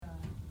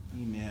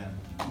Amen.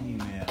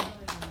 Amen.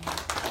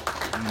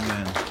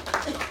 Amen.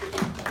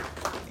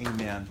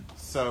 Amen.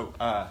 So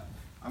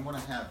I'm going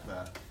to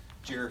have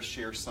Jairus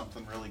share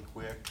something really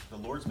quick. The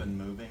Lord's been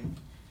moving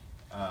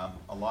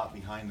a lot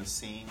behind the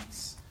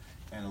scenes,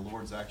 and the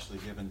Lord's actually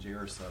given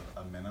Jairus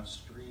a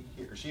ministry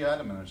here. She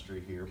had a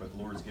ministry here, but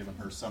the Lord's given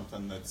her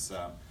something that's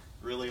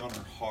really on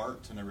her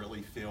heart, and I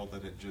really feel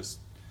that it just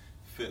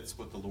fits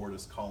what the Lord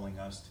is calling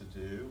us to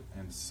do.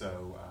 And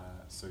so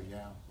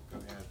yeah, go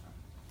ahead.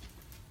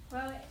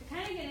 Well, to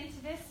kind of get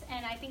into this,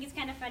 and I think it's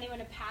kind of funny when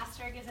a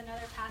pastor gives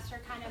another pastor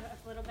kind of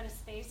a little bit of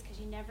space because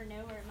you never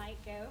know where it might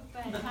go.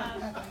 But,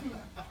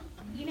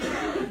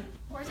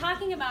 we're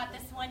talking about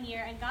this one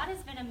year, and God has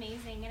been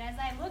amazing. And as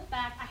I look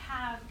back,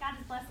 God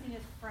has blessed me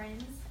with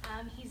friends.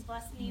 He's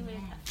blessed me with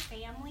a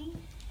family.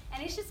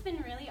 And it's just been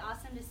really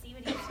awesome to see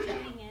what He's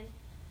doing.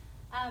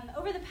 And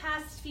over the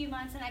past few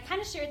months, and I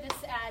kind of shared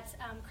this at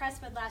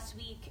Crestwood last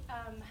week,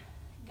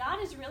 God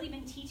has really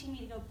been teaching me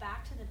to go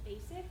back to the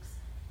basics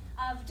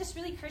of just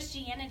really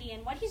Christianity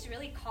and what He's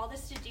really called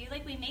us to do.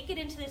 Like, we make it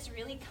into this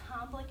really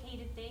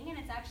complicated thing, and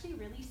it's actually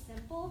really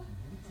simple.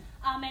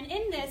 And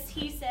in this,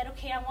 He said,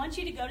 okay, I want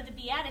you to go to the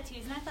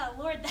Beatitudes. And I thought,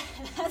 Lord,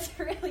 that's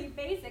really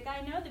basic.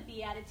 I know the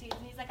Beatitudes.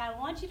 And He's like, I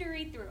want you to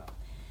read through them.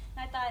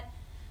 And I thought,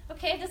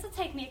 okay, this will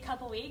take me a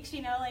couple weeks,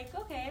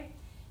 okay.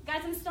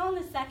 Guys, I'm still on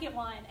the second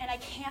one, and I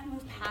can't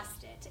move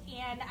past it.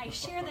 And I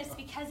share this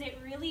because it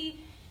really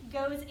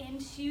goes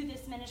into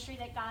this ministry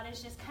that God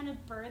is just kind of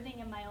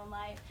birthing in my own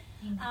life.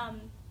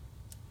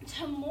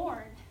 To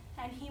mourn,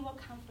 and He will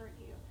comfort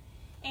you.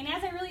 And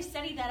as I really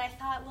studied that, I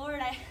thought,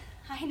 Lord,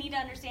 I need to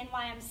understand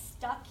why I'm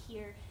stuck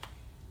here.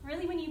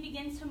 Really, when you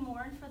begin to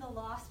mourn for the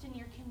lost in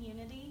your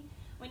community,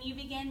 when you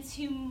begin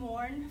to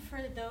mourn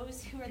for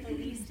those who are the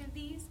least of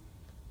these,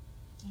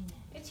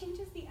 it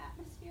changes the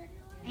atmosphere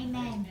in your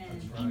life. Amen.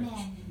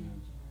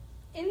 Amen.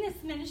 In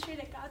this ministry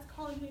that God's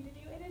calling me to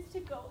do, it is to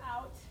go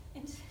out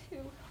into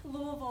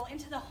Louisville,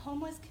 into the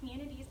homeless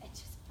communities, and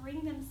just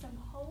bring them some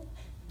hope,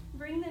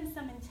 bring them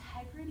some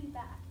integrity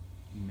back.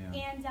 Amen.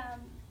 And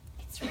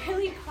it's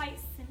really quite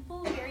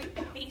simple, very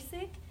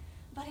basic,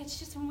 but it's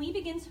just when we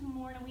begin to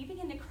mourn and we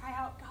begin to cry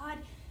out, God,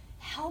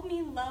 help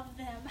me love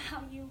them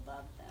how You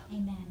love them.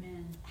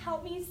 Amen.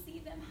 Help me see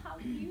them how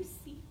You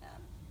see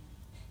them.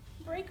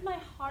 Break my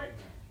heart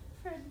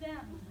for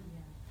them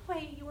the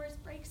way Yours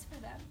breaks for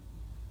them.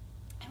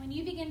 And when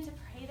you begin to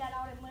pray that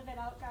out and live it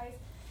out, guys,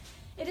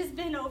 it has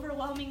been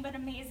overwhelming but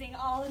amazing,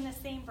 all in the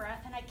same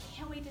breath, and I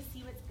can't wait to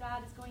see what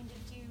God is going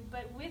to do.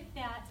 But with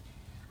that,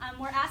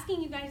 we're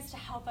asking you guys to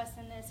help us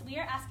in this. We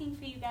are asking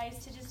for you guys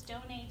to just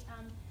donate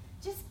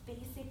just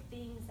basic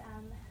things,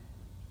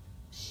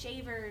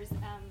 shavers,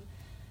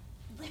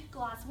 lip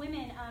gloss,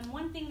 women.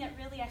 One thing that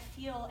really I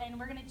feel, and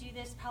we're going to do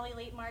this probably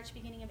late March,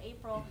 beginning of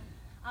April,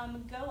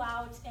 go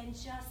out and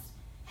just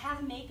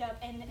have makeup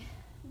and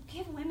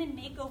give women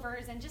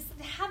makeovers and just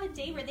have a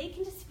day where they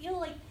can just feel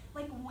like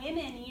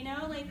women,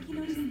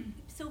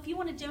 just, so if you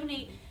want to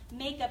donate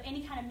makeup,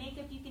 any kind of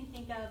makeup you can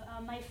think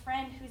of, my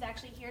friend who's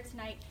actually here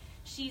tonight,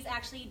 she's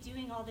actually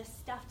doing all this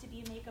stuff to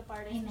be a makeup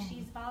artist. Amen. And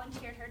she's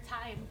volunteered her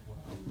time,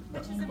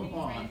 which is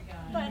amazing.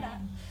 But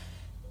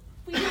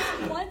we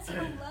just want to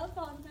love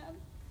on them.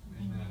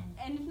 Amen.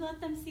 And let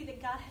them see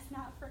that God has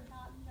not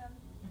forgotten them.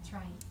 That's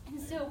right.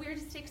 And so we're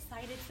just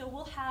excited. So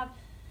we'll have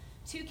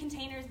 2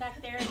 containers back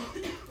there, and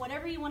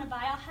whatever you want to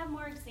buy, I'll have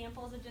more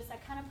examples of just, I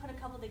kind of put a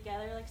couple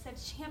together, like I said,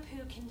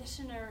 shampoo,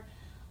 conditioner,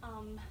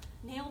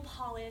 nail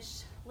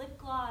polish, lip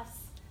gloss,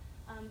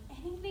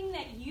 anything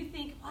that you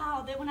think,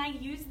 wow, that when I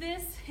use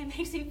this, it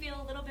makes me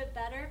feel a little bit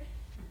better.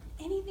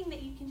 Anything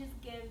that you can just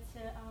give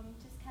to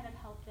just kind of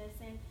help this.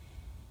 And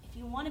if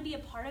you want to be a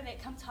part of it,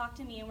 come talk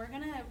to me, and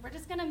we're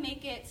just gonna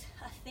make it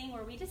a thing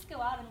where we just go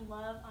out and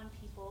love on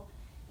people,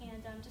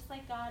 and just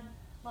like God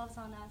loves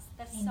on us.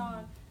 This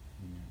song.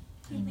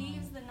 He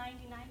leaves the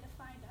 99 to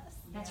find us.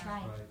 That's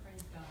right.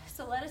 Praise God.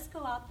 So let us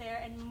go out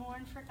there and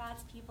mourn for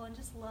God's people and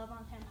just love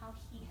on Him how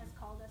He has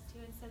called us to.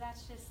 And so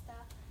that's just,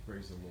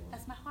 Praise the Lord.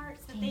 that's my heart.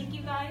 So thank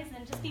you guys,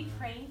 and just be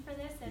praying for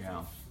this as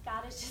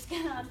God is just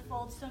going to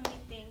unfold so many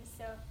things.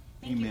 So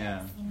thank you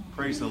guys. Amen.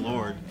 Praise the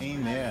Lord.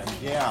 Amen.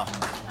 Yeah.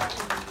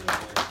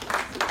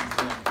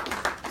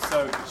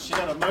 So she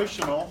got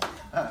emotional,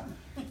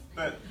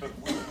 but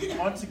we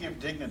want to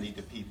give dignity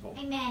to people.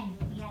 Amen.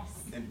 Yes.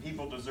 And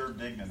people deserve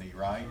dignity,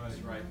 right?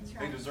 That's right.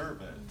 They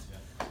deserve it.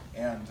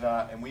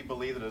 And we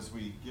believe that as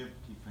we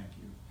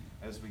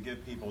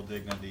give people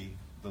dignity,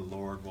 the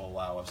Lord will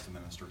allow us to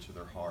minister to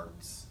their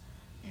hearts.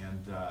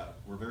 And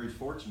we're very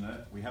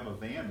fortunate. We have a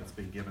van that's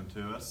been given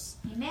to us.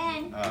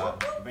 Amen.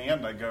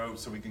 Van to go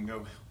so we can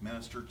go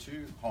minister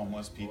to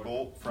homeless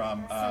people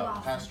from So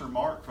awesome. Pastor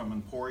Mark from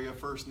Emporia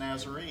First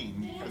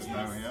Nazarene. You guys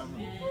know him.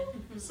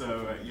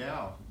 So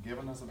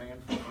giving us a van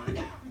for free.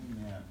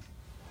 Amen.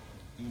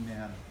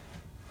 Amen.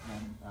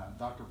 And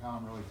Dr. Powell,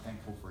 I'm really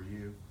thankful for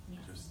you.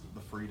 Yes. Just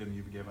the freedom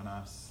you've given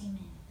us. Amen.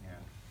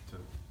 And to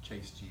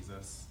chase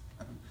Jesus.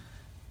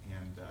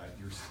 And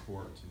your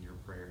support and your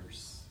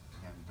prayers.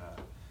 And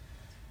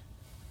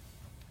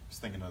was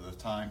thinking of the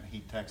time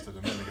he texted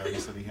a minute ago. He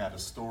said he had a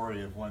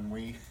story of when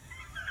we.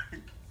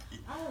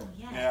 Oh,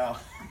 yes.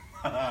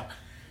 Yeah.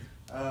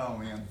 Oh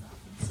man.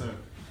 So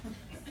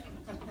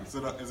is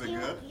it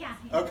good? Yeah.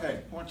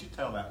 Okay. Why don't you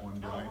tell that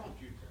one, Brian?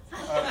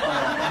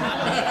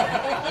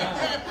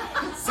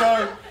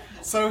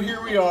 So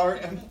here we are,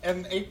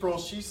 and April.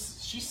 She's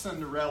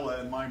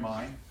Cinderella in my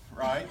mind,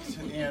 right?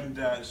 And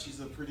she's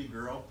a pretty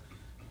girl.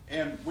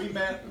 And we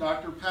met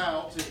Dr.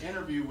 Powell to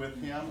interview with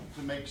him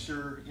to make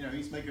sure,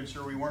 he's making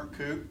sure we weren't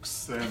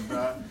kooks,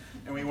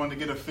 and we wanted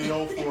to get a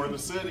feel for the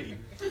city.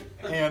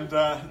 And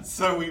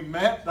so we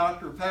met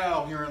Dr.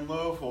 Powell here in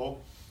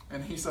Louisville,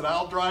 and he said,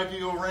 I'll drive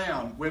you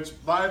around, which,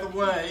 by the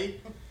way,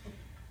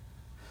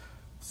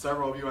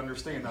 several of you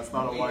understand that's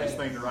not a wise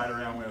thing to ride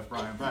around with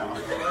Brian Powell.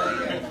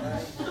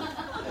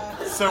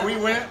 So we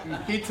went,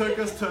 and he took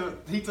us to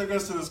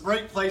this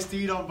great place to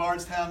eat on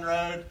Bardstown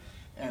Road.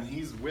 And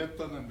he's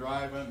whipping and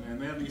driving, and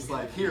then he's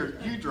like, here,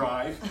 you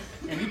drive.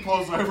 And he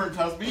pulls over and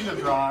tells me to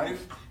drive,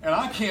 and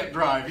I can't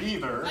drive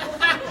either.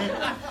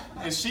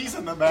 And she's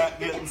in the back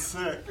getting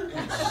sick.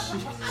 And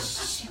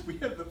we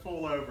had to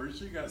pull over.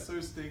 She got so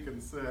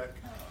stinking sick.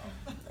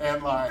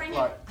 And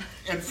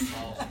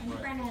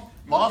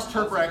lost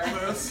her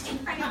breakfast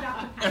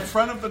in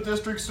front of the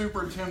district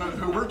superintendent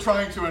who we're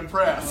trying to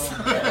impress.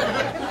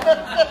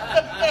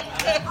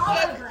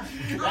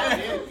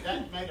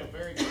 That made a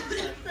very good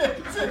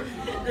impression.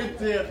 It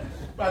did.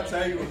 I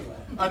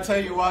tell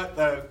you what,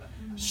 though,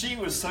 she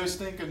was so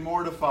stinking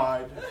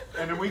mortified.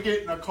 And then we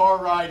get in a car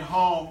ride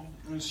home,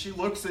 and she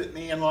looks at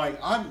me and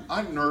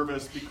I'm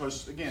nervous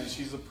because, again,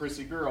 she's a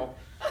prissy girl.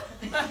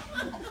 And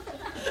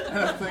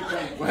I'm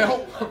thinking,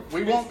 well,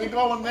 we won't be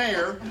going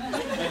there.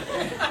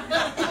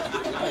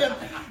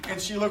 And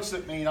she looks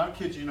at me, and I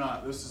kid you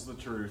not, this is the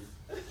truth.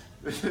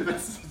 This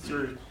is the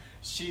truth.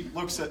 She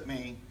looks at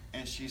me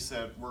and she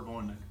said, "We're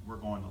going to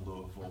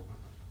Louisville."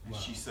 And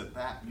she said,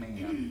 that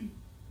man,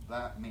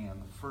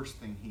 the first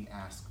thing he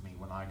asked me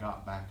when I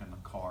got back in the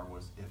car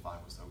was if I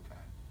was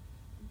okay.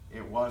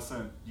 It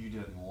wasn't, you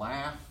didn't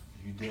laugh,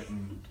 you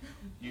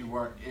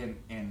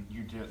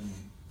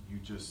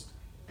just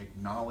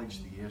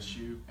acknowledged the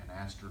issue and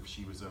asked her if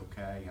she was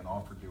okay and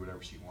offered to do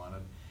whatever she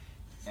wanted.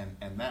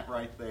 And that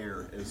right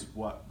there is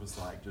what was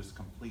just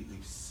completely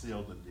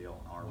sealed the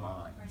deal in our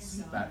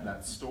minds.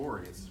 That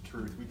story is the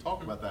truth. We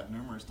talked about that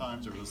numerous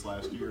times over this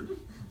last year.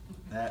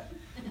 That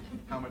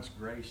how much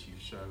grace you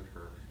showed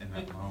her in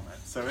that moment.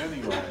 So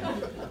anyway,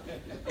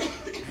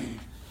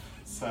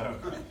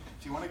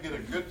 if you want to get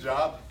a good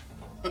job,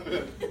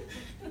 you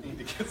need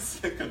to get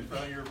sick in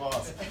front of your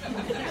boss.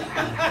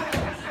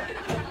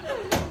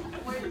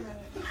 Wait a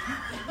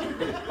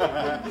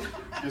minute.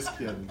 Just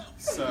kidding.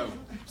 So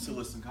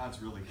listen,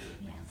 God's really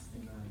good,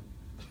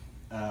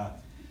 man.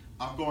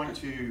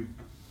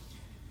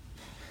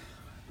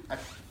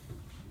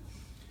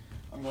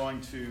 I'm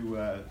going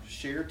to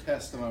share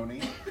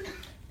testimony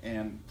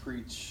and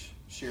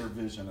share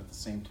vision at the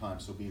same time.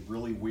 So it'll be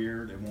really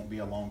weird. It won't be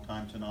a long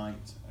time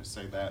tonight. I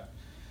say that.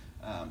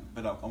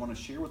 But I want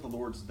to share what the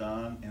Lord's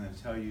done and then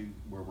tell you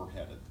where we're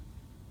headed.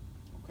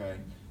 Okay?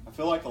 I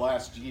feel like the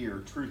last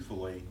year,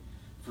 truthfully,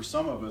 for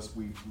some of us,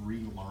 we've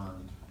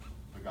relearned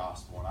the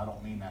gospel. And I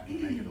don't mean that in a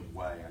negative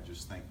way. I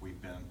just think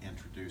we've been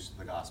introduced to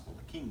the gospel of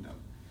the kingdom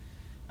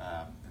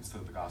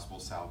instead of the gospel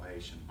of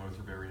salvation. Both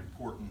are very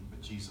important,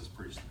 but Jesus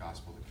preached the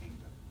gospel of the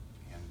kingdom.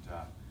 And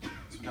so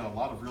we've got a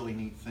lot of really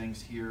neat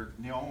things here.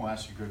 Neil, I'm going to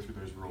ask you to go through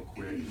those real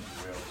quick, if you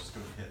will. Just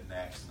go hit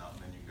next, and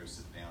then you can go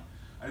sit down.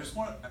 I just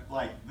want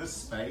this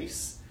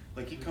space,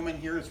 you come in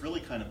here, it's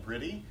really kind of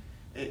pretty.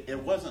 It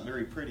wasn't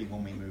very pretty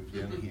when we moved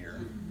in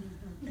here.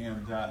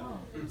 And that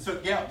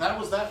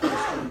was that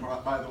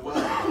restroom, by the way.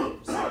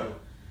 So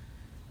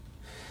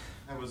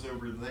that was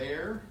over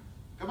there.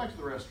 Go back to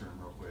the restroom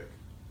real quick.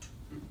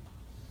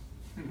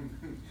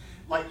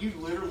 You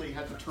literally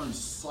had to turn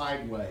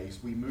sideways.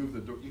 We moved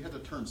the door. You had to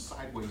turn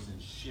sideways and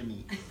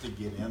shimmy to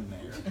get in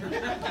there.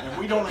 And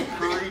we don't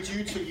encourage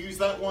you to use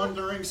that one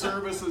during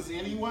services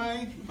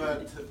anyway.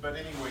 But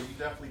anyway, you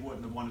definitely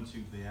wouldn't have wanted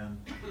to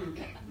then.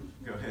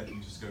 Go ahead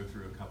and just go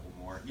through a couple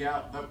more.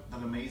 Yeah, that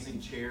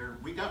amazing chair.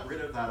 We got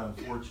rid of that,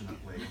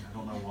 unfortunately. I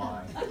don't know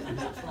why.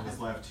 It was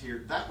left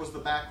here. That was the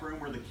back room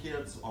where the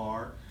kids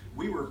are.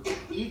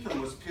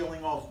 Ethan was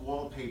peeling off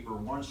wallpaper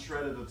one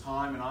shred at a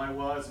time, and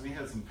we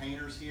had some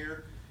painters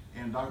here,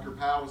 and Dr.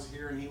 Powell was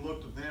here, and he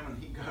looked at them,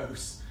 and he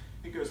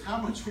goes, how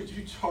much would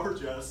you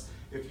charge us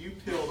if you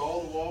peeled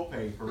all the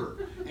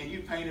wallpaper and you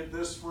painted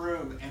this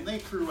room? And they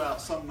threw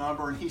out some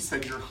number, and he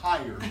said, you're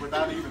hired,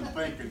 without even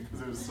thinking,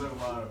 because it was so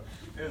low.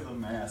 It was a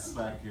mess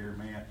back here,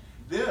 man.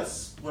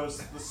 This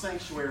was the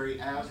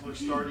sanctuary as we're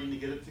starting to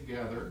get it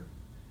together.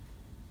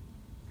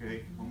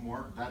 Okay, one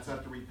more. That's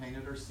after we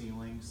painted our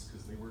ceilings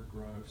because they were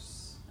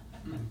gross.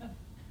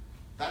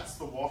 That's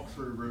the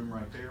walk-through room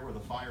right there where the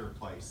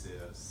fireplace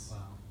is.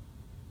 Wow.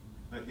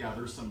 But yeah,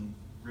 there's some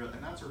real,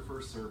 and that's our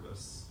first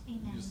service.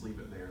 Amen. You just leave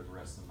it there the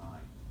rest of the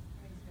night.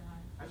 Praise God.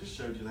 I just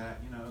showed you that.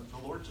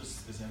 The Lord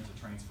just is into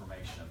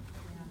transformation.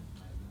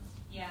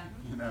 Yeah.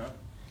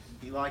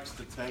 He likes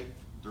to take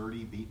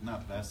dirty, beaten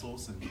up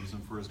vessels and use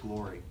them for His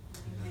glory.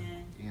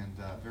 Amen. And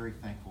very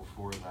thankful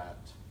for that.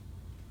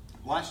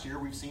 Last year,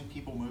 we've seen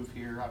people move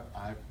here.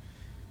 I've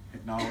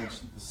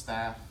acknowledged the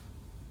staff.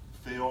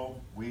 Phil,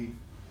 we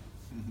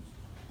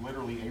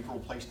literally, April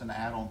placed an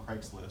ad on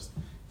Craigslist.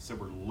 Said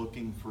we're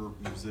looking for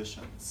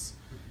musicians.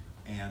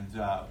 And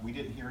we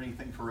didn't hear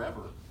anything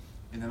forever.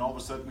 And then all of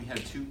a sudden, we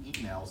had 2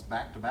 emails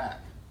back to back.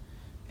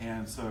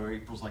 And so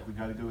April's like, we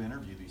got to go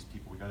interview these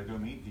people. We got to go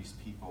meet these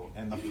people.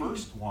 And the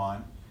first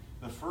one,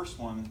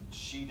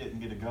 she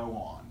didn't get a go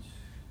on.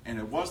 And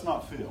it was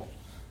not Phil.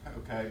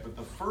 Okay, but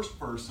the first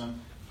person,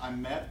 I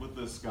met with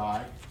this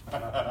guy.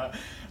 I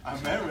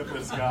met with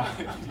this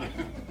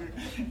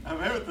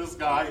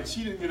guy, and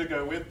she didn't get to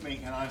go with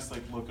me. And I was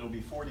like, look, it'll be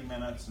 40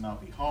 minutes, and I'll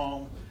be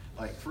home.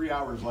 Like 3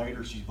 hours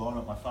later, she's blowing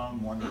up my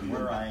phone, wondering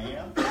where I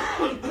am.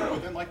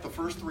 Within like the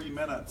first 3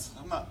 minutes,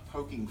 I'm not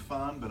poking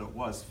fun, but it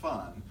was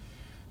fun.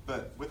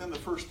 But within the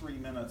first 3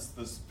 minutes,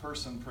 this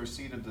person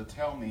proceeded to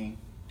tell me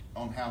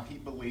on how he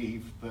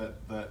believed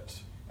that,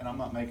 and I'm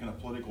not making a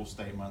political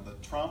statement,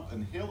 that Trump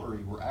and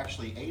Hillary were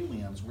actually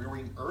aliens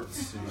wearing Earth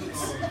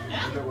suits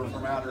that were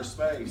from outer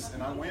space.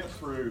 And I went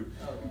through,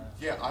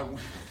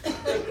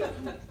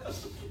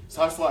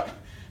 so I was like,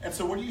 and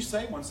so what do you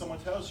say when someone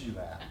tells you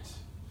that?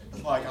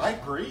 Like, I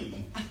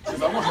agree,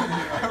 because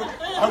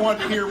I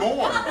want to hear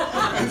more.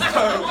 And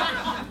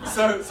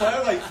so I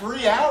had like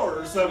 3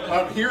 hours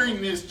of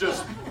hearing these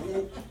just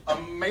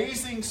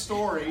amazing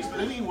stories.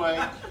 But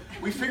anyway,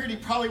 we figured he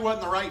probably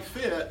wasn't the right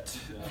fit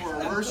for a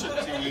worship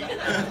team.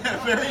 The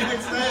very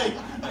next day,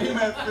 he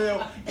met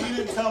Phil. He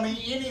didn't tell me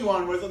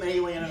anyone was an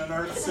alien in an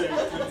Earth suit.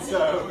 And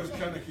so I was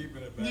kind of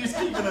keeping it back. He's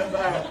keeping it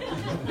back.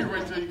 You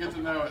wait till you get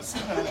to know us.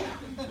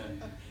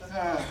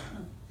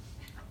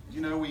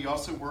 We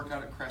also work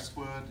out at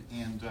Crestwood,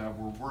 and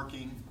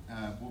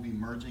we'll be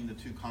merging the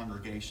 2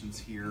 congregations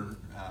here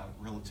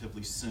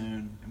relatively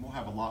soon, and we'll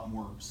have a lot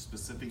more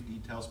specific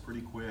details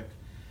pretty quick.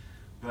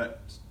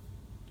 But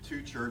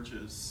 2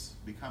 churches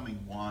becoming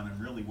one, and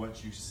really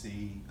what you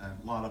see,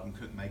 a lot of them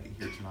couldn't make it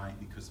here tonight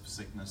because of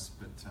sickness,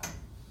 but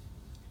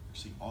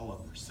actually all of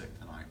them are sick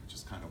tonight, which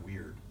is kind of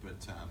weird.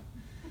 But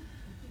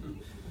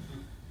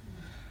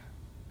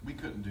we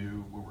couldn't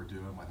do what we're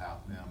doing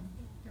without them.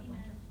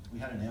 We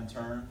had an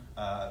intern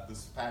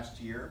this past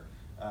year,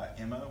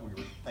 Emma. We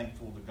were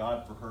thankful to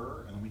God for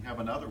her. And we have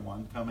another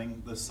one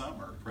coming this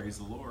summer. Praise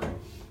the Lord.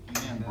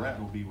 And Brett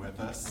will be with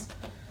us.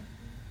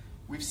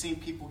 We've seen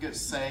people get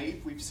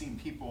saved. We've seen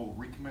people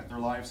recommit their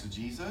lives to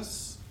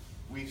Jesus.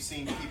 We've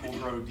seen people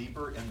grow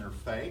deeper in their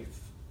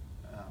faith.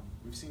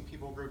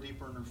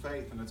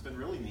 And it's been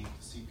really neat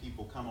to see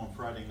people come on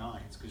Friday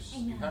nights, because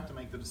you have to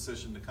make the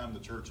decision to come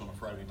to church on a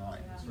Friday night.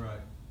 That's right.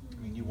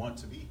 I mean, you want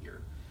to be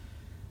here.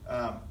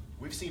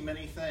 We've seen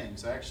many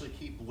things. I actually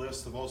keep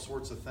lists of all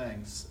sorts of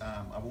things.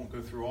 I won't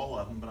go through all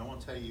of them, but I want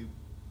to tell you,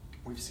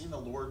 we've seen the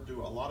Lord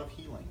do a lot of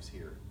healings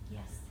here.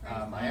 Yes.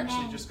 I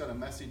actually just got a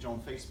message on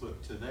Facebook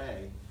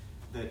today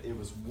that it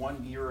was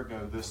 1 year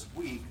ago this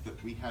week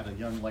that we had a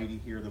young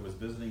lady here that was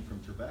visiting from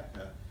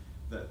Tribeca,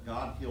 that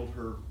God healed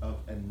her of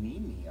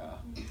anemia.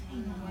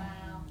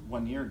 Wow.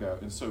 1 year ago.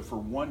 And so for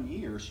 1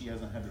 year, she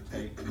hasn't had to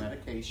take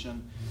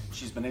medication.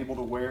 She's been able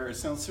to wear, it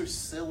sounds so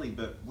silly,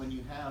 but when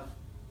you have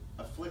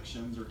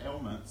afflictions or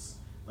ailments,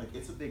 like,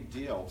 it's a big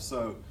deal.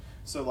 So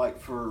like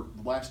for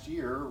last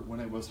year, when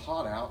it was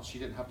hot out, she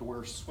didn't have to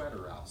wear a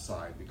sweater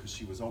outside because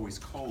she was always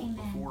cold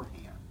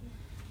beforehand.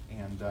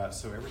 And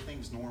so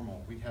everything's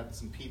normal. We had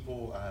some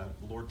people,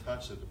 the Lord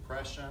touched a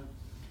depression.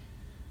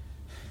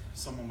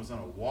 Someone was in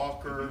a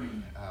walker.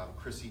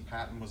 Chrissy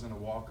Patton was in a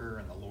walker,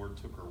 and the Lord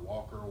took her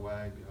walker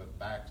away.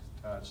 Back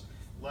touched,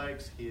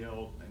 legs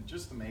healed, and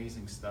just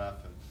amazing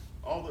stuff. And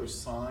all those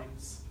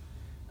signs,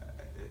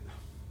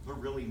 they're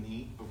really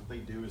neat, but what they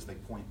do is they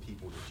point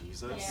people to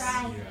Jesus. That's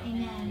right. Yeah.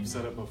 Amen. We've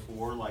said it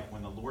before, like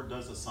when the Lord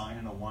does a sign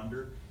and a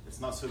wonder,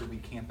 it's not so that we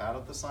camp out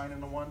at the sign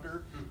and the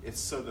wonder. It's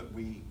so that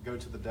we go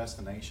to the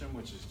destination,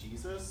 which is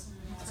Jesus.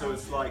 So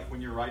it's like when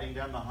you're riding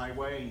down the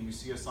highway and you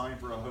see a sign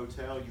for a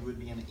hotel, you would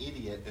be an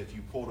idiot if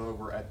you pulled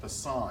over at the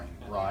sign,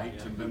 right?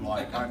 And been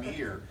like, I'm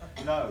here.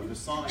 No, the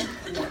sign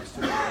points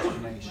to the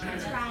destination.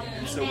 That's right.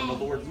 And so when the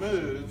Lord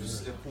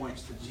moves, it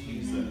points to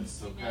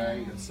Jesus,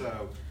 okay? And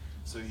so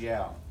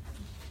yeah.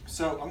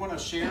 So I'm going to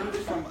share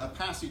from a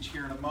passage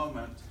here in a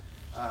moment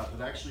that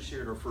I actually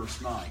shared our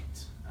first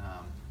night, a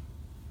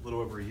little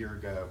over a year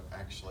ago,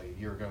 actually, a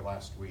year ago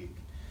last week.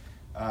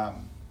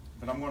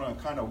 But I'm going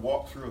to kind of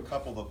walk through a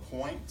couple of the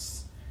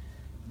points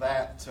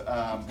that,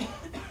 I'm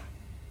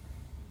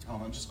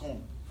just going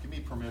to give me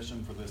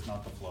permission for this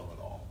not to flow at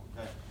all,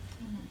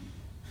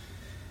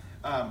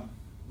 okay?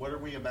 What are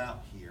we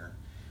about here?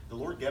 The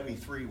Lord gave me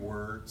 3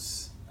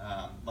 words.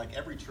 Like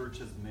every church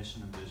has a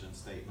mission and vision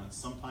statement.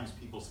 Sometimes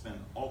people spend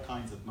all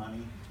kinds of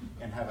money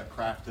and have it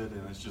crafted,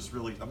 and it's just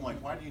really, I'm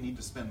like, why do you need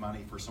to spend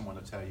money for someone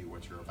to tell you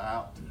what you're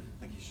about? I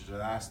think you should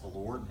just ask the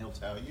Lord and He'll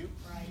tell you.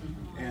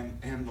 Right.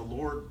 And the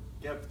Lord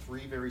gave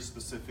 3 very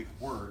specific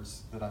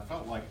words that I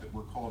felt like that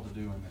we're called to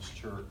do in this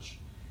church.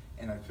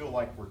 And I feel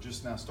like we're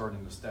just now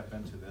starting to step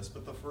into this.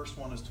 But the first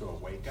one is to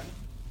awaken.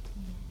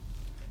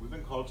 We've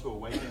been called to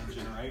awaken a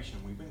generation.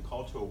 We've been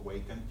called to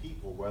awaken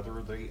people,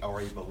 whether they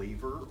are a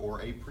believer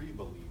or a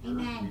pre-believer.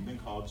 Amen. We've been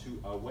called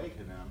to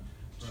awaken them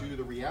to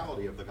the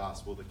reality of the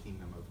gospel, the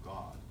kingdom of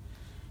God.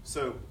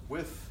 So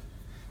with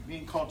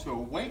being called to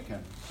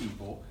awaken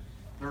people,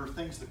 there are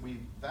things that we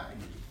value.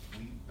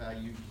 We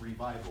value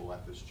revival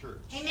at this church.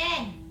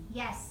 Amen.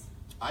 Yes.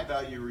 I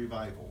value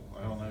revival.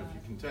 I don't know if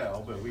you can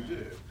tell, but we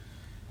do.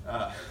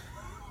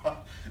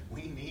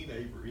 We need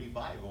a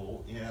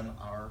revival in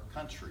our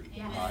country,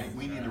 Yes. right?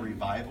 We need a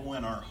revival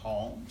in our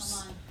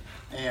homes.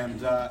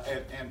 And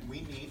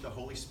we need the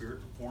Holy Spirit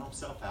to pour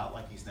himself out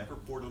like he's never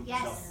poured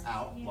himself Yes.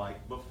 out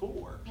like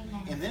before.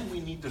 Amen. And then we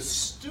need to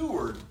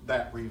steward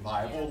that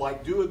revival,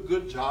 like do a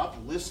good job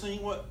listening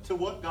to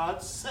what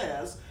God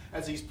says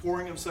as he's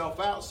pouring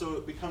himself out, so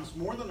it becomes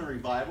more than a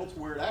revival to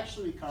where it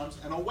actually becomes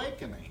an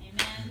awakening.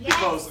 Amen.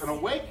 Because Yes. an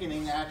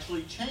awakening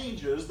actually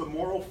changes the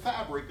moral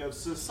fabric of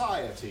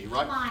society,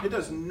 right? Come on. It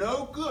does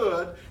no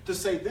good to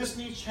say this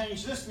needs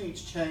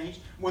change,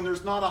 when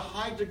there's not a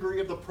high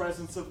degree of the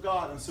presence of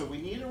God. And so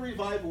we need a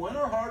revival in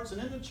our hearts and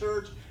in the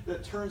church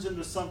that turns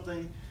into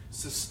something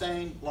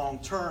sustained long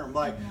term.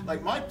 Like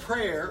my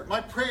prayer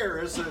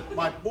is that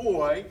my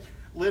boy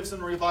lives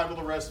in revival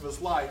the rest of his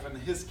life, and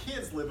his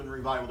kids live in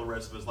revival the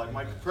rest of his life.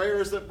 My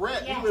prayer is that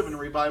Brett, Yes. you live in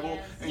revival,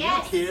 Yes. and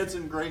Yes. your kids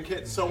and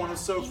grandkids, so on and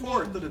so Amen.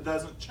 forth, that it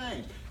doesn't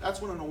change.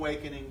 That's what an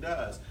awakening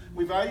does.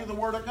 We value the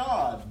Word of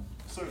God.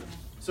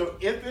 So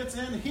if it's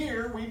in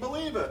here, we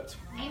believe it.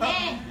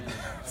 Amen.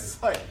 It's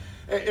like,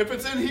 if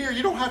it's in here,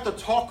 you don't have to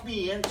talk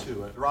me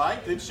into it, right?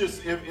 It's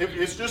just if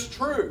it's just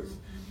truth.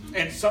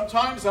 And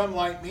sometimes I'm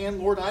like, man,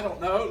 Lord, I don't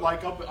know.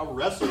 Like I'll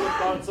wrestle with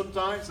God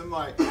sometimes. I'm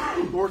like,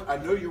 Lord, I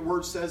know your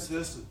word says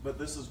this, but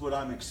this is what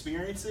I'm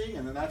experiencing.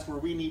 And then that's where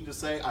we need to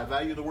say, I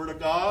value the word of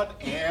God,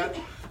 and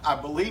I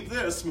believe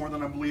this more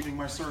than I'm believing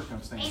my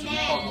circumstances. We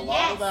talk a Amen.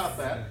 lot Yes. about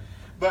that.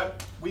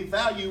 But we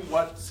value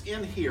what's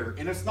in here,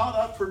 and it's not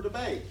up for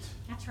debate.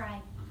 That's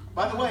right.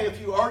 By the way,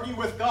 if you argue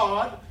with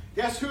God,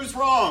 guess who's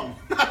wrong?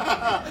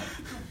 Not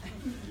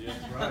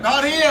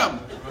him.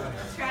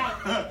 That's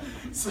right.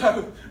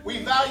 So we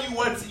value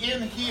what's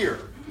in here.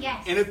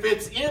 Yes. And if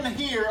it's in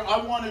here,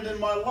 I want it in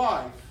my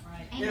life.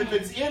 And if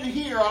it's in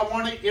here, I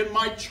want it in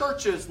my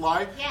church's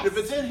life. Yes. And if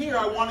it's in here,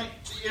 I want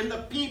it in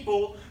the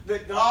people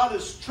that God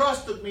has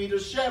trusted me to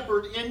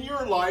shepherd in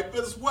your life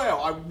as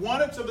well. I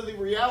want it to be the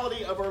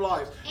reality of our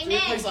lives. So we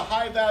Amen. place a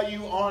high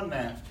value on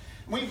that.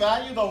 We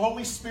value the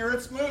Holy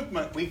Spirit's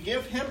movement. We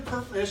give him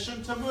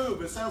permission to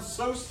move. It sounds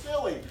so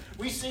silly.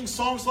 We sing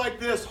songs like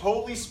this,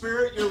 Holy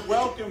Spirit, you're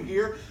welcome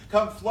here.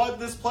 Come flood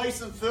this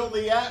place and fill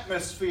the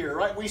atmosphere,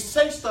 right? We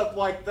say stuff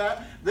like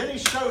that. Then he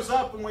shows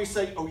up and we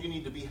say, oh, you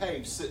need to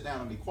behave. Sit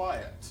down and be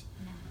quiet.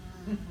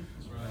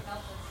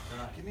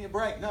 Give me a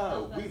break.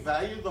 No, we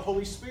value the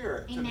Holy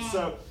Spirit. And Amen.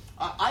 so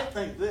I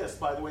think this,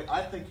 by the way,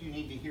 I think you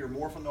need to hear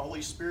more from the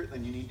Holy Spirit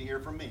than you need to hear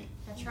from me.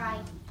 That's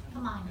right.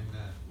 Come on.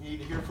 You need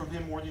to hear from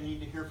him more than you need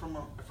to hear from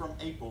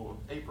April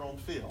and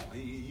Phil.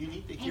 You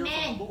need to hear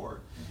Amen. from the Lord.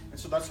 And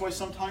so that's why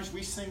sometimes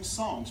we sing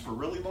songs for a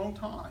really long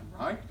time,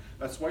 right?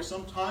 That's why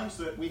sometimes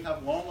that we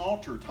have long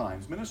altar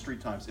times, ministry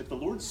times. If the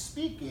Lord's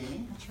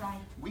speaking, That's right.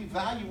 we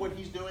value what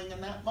he's doing in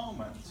that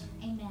moment.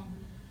 Amen.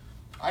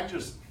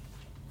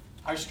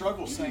 I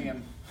struggle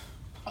saying,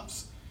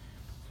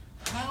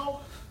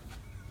 how,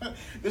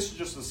 this is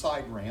just a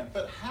side rant,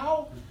 but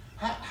how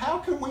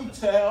can we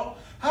tell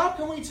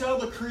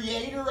the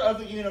creator of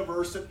the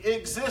universe that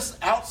exists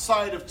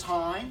outside of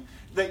time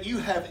that you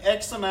have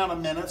X amount of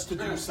minutes to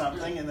do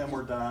something and then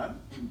we're done?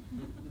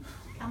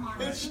 Come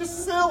on. It's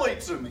just silly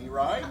to me,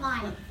 right? Come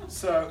on.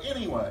 So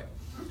anyway,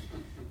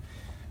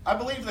 I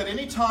believe that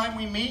any time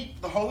we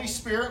meet, the Holy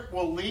Spirit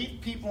will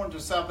lead people into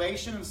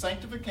salvation and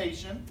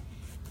sanctification,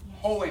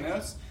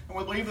 holiness, and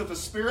we believe that the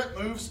Spirit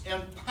moves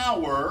in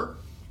power,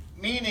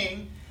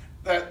 meaning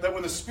that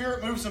when the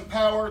Spirit moves in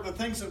power, the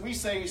things that we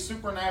say is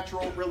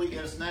supernatural really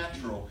is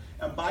natural.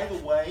 And by the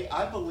way,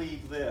 I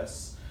believe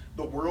this.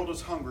 The world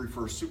is hungry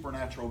for a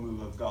supernatural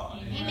move of God.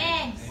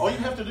 Amen. All you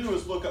have to do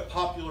is look at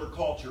popular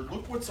culture.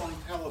 Look what's on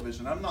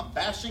television. I'm not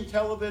bashing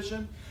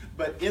television,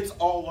 but it's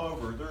all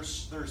over.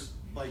 There's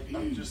like,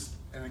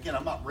 and again,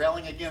 I'm not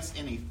railing against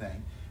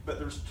anything, but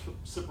there's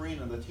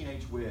Sabrina, the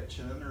Teenage Witch,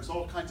 and then there's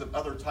all kinds of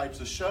other types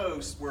of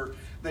shows where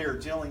they are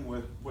dealing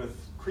with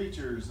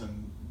creatures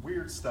and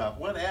weird stuff,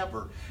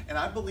 whatever. And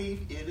I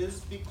believe it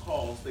is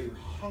because they are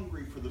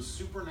hungry for the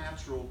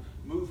supernatural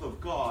move of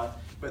God,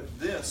 but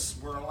this,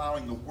 we're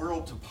allowing the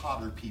world to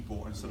potter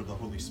people instead of the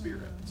Holy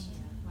Spirit.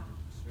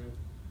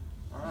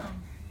 All right.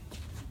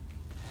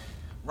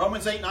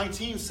 Romans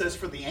 8:19 says,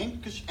 for the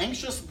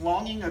anxious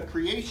longing of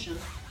creation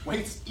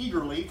waits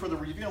eagerly for the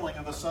revealing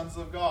of the sons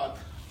of God.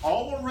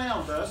 All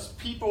around us,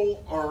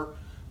 people are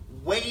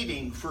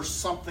waiting for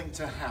something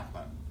to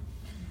happen.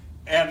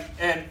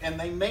 And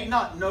they may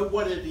not know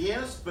what it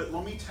is, but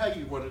let me tell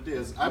you what it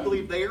is. I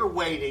believe they are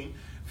waiting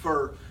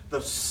for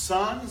the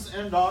sons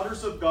and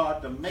daughters of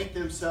God to make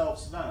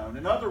themselves known.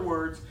 In other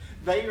words,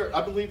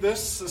 I believe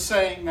this is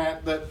saying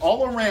that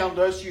all around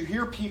us you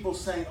hear people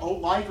saying, oh,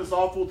 life is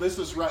awful, this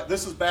is right,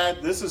 this is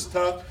bad, this is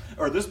tough,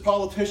 or this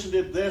politician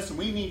did this, and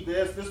we need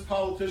this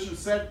politician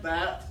said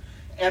that.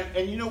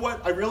 And you know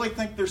what I really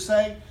think they're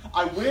saying?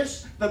 I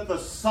wish that the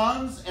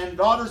sons and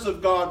daughters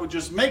of God would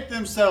just make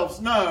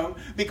themselves known,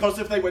 because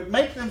if they would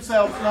make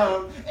themselves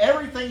known,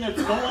 everything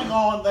that's going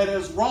on that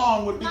is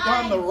wrong would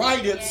become the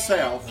right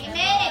itself.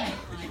 Amen.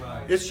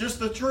 It's just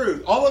the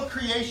truth. All of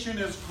creation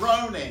is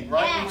groaning,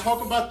 right? Yes. We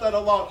talk about that a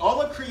lot.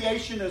 All of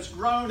creation is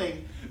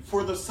groaning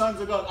for the sons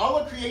of God. All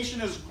of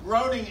creation is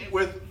groaning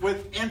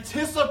with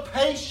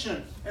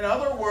anticipation. In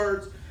other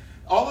words,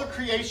 all of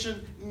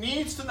creation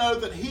needs to know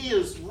that He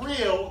is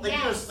real. They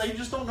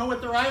just don't know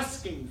what they're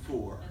asking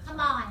for. Come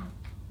on.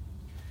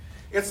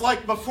 It's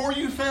like before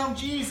you found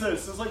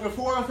Jesus. It's like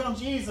before I found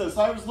Jesus,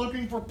 I was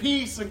looking for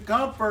peace and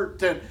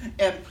comfort and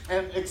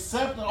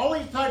acceptance, all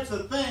these types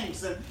of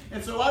things.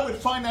 And so I would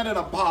find that in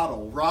a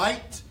bottle,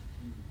 right?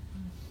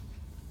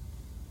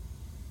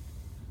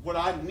 What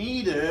I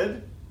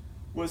needed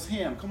was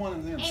Him. Come on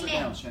in, sit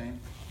down, Shane.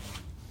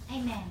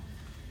 Amen.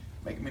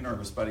 Making me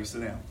nervous, buddy.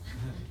 Sit down.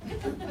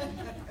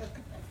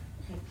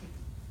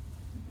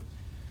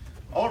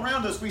 All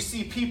around us, we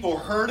see people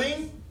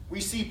hurting.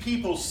 We see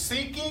people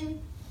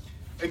seeking.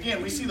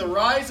 Again, we see the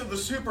rise of the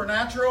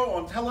supernatural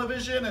on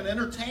television and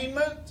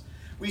entertainment.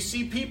 We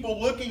see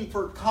people looking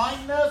for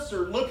kindness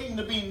or looking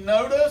to be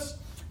noticed.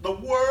 The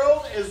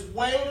world is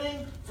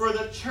waiting for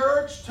the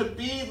church to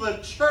be the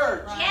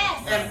church.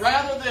 Yes. And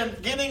rather than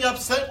getting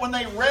upset when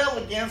they rail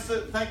against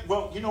it, think,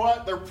 well, you know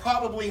what? They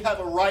probably have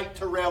a right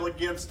to rail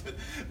against it.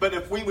 But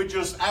if we would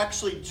just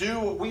actually do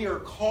what we are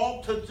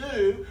called to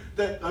do,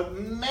 that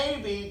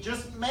maybe,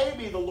 just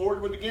maybe, the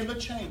Lord would begin to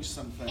change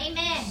some things.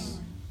 Amen.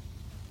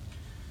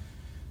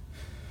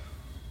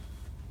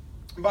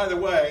 By the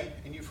way,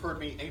 and you've heard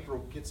me, April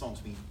gets on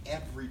to me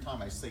every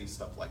time I say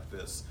stuff like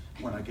this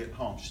when I get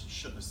home. She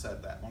shouldn't have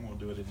said that. I'm going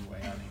to do it anyway,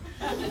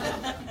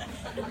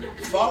 honey.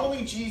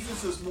 Following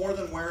Jesus is more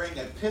than wearing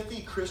a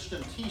pithy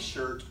Christian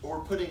t-shirt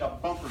or putting a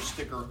bumper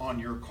sticker on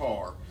your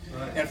car.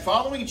 Right. And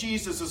following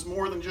Jesus is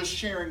more than just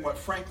sharing what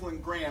Franklin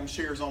Graham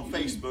shares on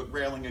Facebook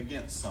railing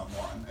against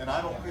someone. And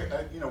I don't,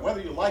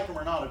 whether you like him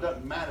or not, it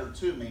doesn't matter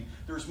to me.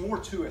 There's more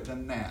to it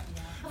than that.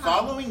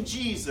 Following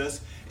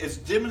Jesus is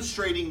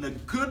demonstrating the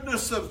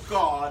goodness of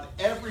God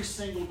every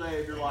single day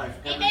of your life,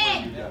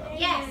 everywhere you go.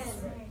 Yes.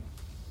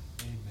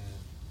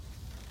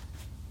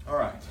 All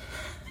right.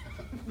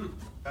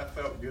 That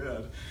felt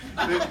good. Did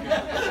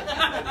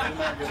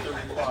not get the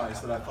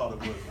replies that I thought it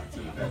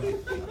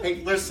would. Hey,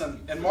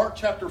 listen, in Mark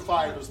chapter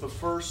 5 is the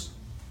first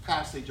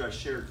passage I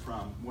shared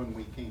from when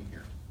we came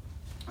here,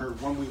 or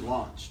when we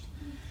launched.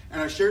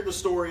 And I shared the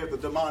story of the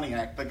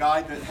demoniac, the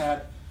guy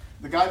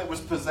that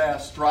was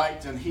possessed,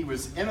 right? And he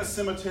was in a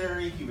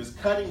cemetery, he was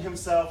cutting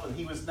himself, and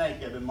he was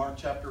naked in Mark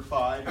chapter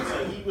 5. And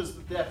so he was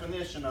the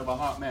definition of a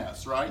hot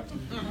mess, right?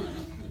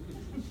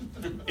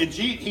 And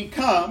he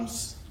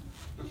comes,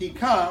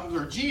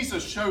 or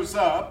Jesus shows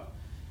up,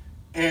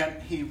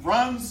 and he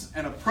runs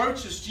and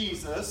approaches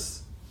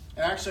Jesus.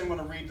 And actually, I'm going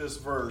to read this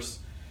verse.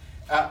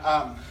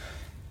 I'll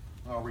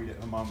read it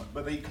in a moment.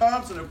 But he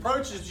comes and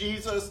approaches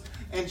Jesus,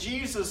 and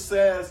Jesus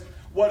says,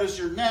 "What is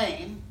your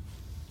name?"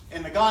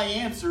 And the guy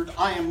answered,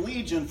 "I am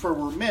Legion, for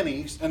we're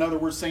many." In other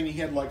words, saying he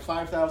had like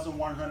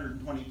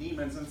 5,120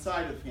 demons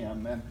inside of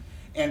him.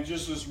 And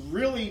just this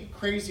really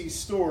crazy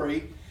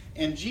story.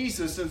 And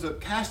Jesus ends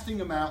up casting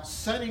him out,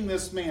 setting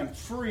this man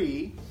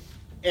free.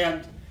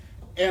 And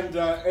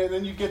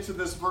then you get to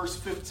this verse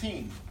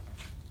 15. It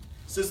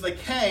says they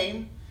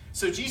came.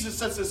 So Jesus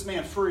sets this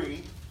man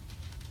free.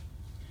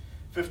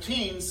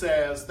 15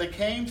 says, they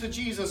came to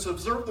Jesus,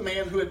 observed the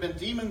man who had been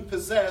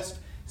demon-possessed,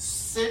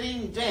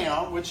 sitting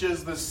down, which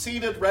is the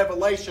seated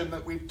revelation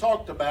that we've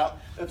talked about.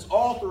 That's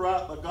all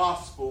throughout the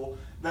gospel,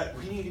 that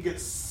we need to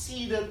get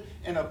seated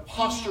in a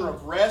posture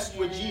of rest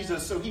with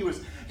Jesus. So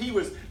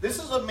this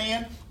is a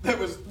man that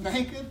was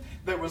naked,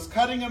 that was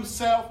cutting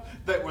himself,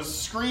 that was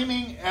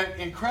screaming at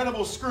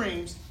incredible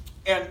screams,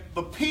 and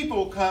the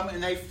people come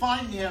and they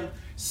find him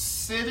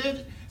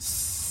seated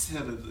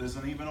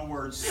isn't even a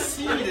word,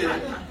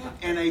 seated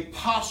in a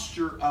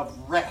posture of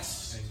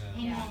rest.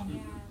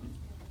 Amen.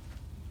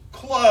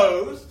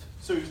 Clothed,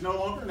 so he's no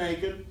longer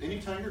naked.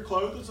 Anytime you're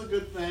clothed is a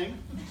good thing.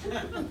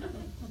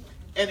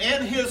 And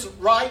in his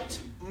right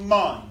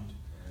mind,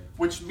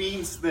 which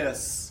means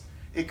this.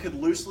 It could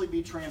loosely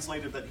be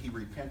translated that he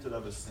repented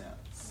of his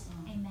sins.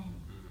 Amen.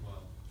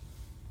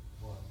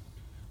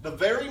 The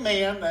very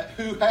man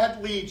who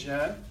had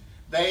legion,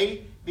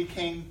 they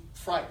became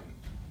frightened.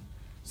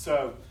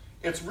 So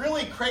it's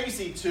really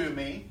crazy to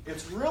me.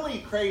 It's really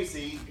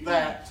crazy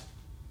that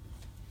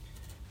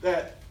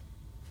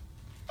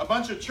a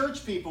bunch of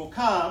church people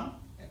come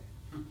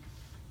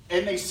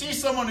and they see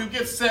someone who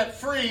gets set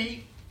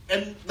free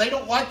and they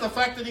don't like the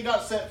fact that he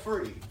got set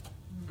free.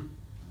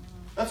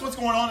 That's what's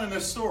going on in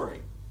this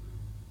story.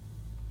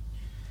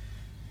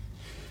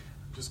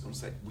 I'm just going to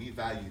say, we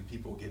value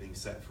people getting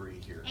set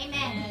free here.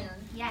 Amen.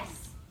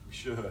 Yes. We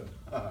should.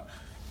 I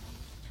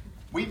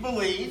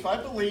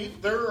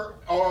believe there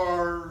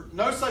are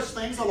no such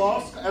things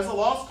as a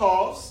lost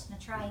cause.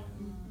 That's right.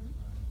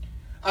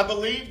 I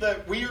believe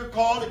that we are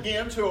called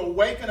again to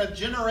awaken a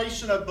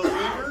generation of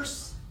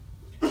believers.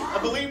 I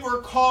believe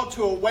we're called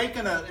to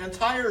awaken an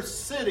entire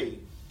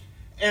city.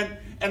 And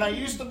I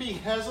used to be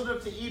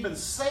hesitant to even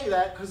say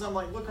that because I'm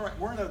like, look,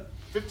 we're in a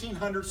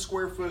 1,500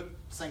 square foot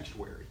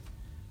sanctuary.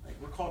 Like,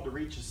 we're called to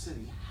reach a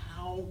city.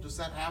 How does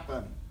that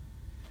happen?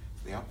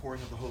 It's the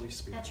outpouring of the Holy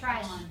Spirit. That's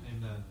right.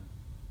 Amen.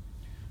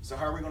 So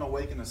how are we going to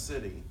awaken a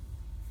city?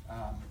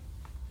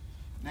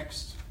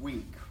 Next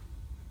week,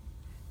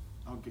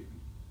 I'll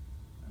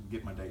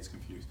get my dates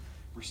confused.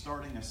 We're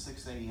starting a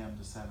 6 a.m.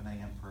 to 7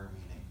 a.m. prayer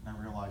meeting. And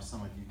I realize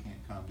some of you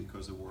can't come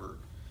because of work.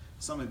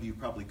 Some of you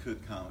probably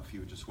could come if you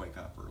would just wake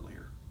up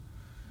earlier.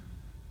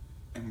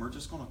 And we're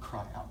just going to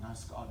cry out and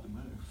ask God to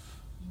move.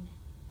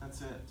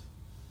 That's it.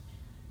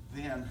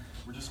 Then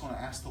we're just going to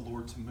ask the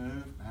Lord to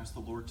move,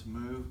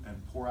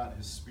 and pour out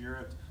His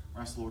Spirit.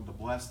 We're ask the Lord to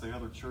bless the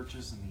other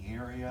churches in the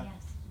area.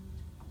 Yes.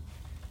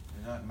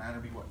 It doesn't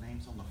matter what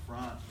name's on the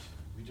front.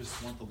 We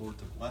just want the Lord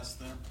to bless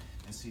them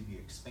and see the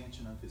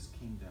expansion of His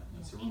kingdom.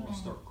 And so we're going to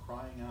start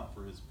crying out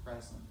for His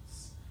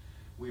presence.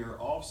 We are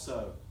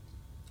also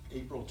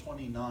April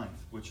 29th,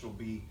 which will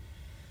be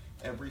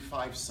every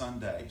 5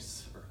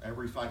 Sundays, or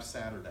every 5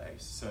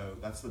 Saturdays. So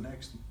that's the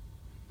next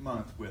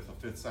month with a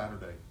 5th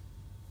Saturday.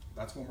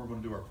 That's when we're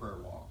going to do our prayer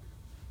walk.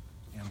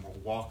 And we'll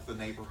walk the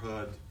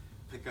neighborhood,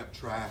 pick up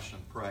trash,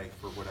 and pray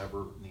for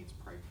whatever needs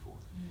prayed for.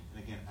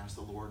 And again, ask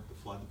the Lord to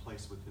flood the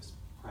place with His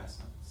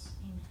presence.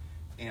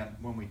 And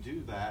when we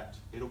do that,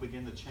 it'll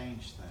begin to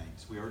change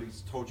things. We already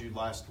told you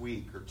last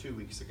week or 2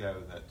 weeks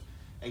ago that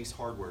Ace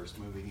Hardware is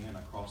moving in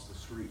across the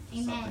street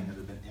to something that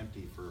had been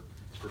empty for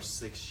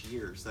 6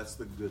 years. That's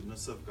the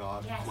goodness of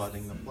God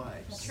flooding the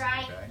place. That's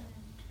right. Okay?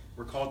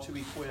 We're called to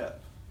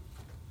equip.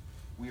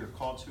 We are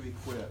called to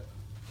equip.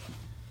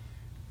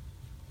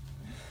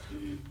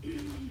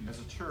 As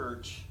a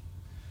church,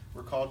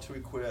 we're called to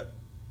equip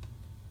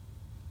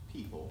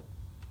people.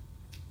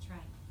 That's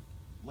right.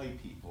 Lay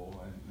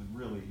people, and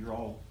really, you're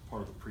all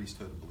part of the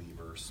priesthood of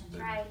believers.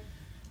 That's right.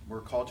 We're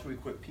called to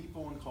equip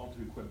people and called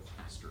to equip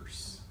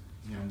pastors.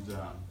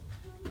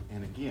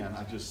 And again,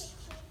 it's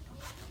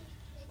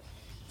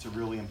a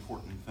really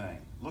important thing.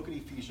 Look at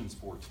Ephesians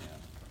 4:10.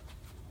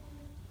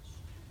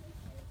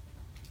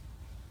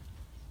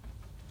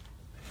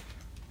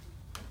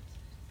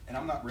 And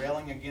I'm not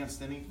railing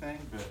against anything,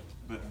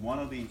 but one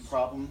of the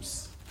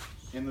problems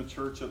in the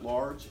church at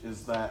large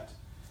is that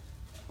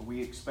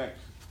we expect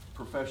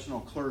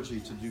professional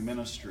clergy to do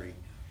ministry.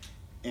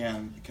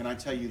 And can I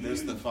tell you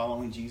this, that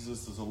following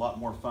Jesus is a lot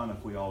more fun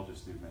if we all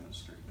just do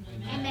ministry.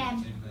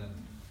 Amen.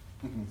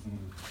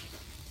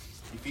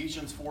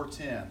 Ephesians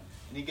 4:10.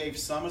 And He gave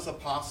some as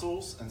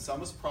apostles, and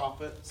some as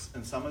prophets,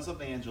 and some as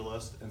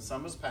evangelists, and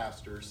some as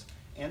pastors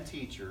and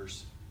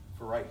teachers,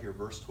 for right here,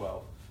 verse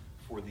 12,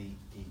 for the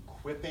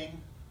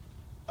equipping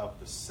of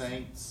the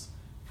saints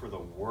for the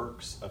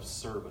works of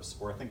service.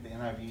 Or I think the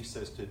NIV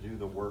says to do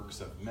the works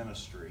of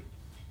ministry.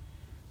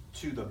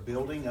 To the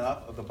building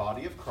up of the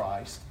body of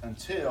Christ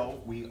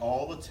until we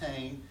all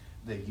attain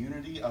the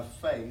unity of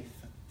faith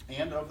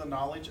and of the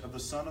knowledge of the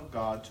Son of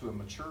God, to a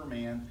mature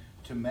man,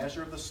 to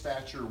measure the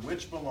stature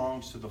which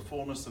belongs to the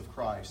fullness of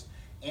Christ.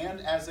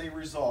 And as a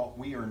result,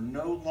 we are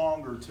no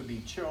longer to be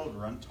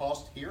children,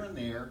 tossed here and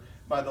there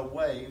by the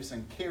waves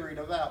and carried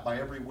about by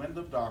every wind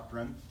of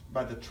doctrine,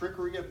 by the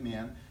trickery of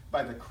men,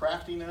 by the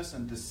craftiness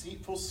and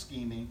deceitful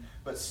scheming,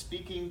 but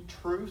speaking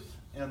truth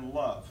in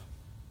love.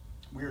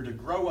 We are to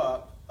grow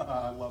up.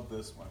 I love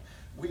this one.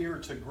 We are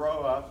to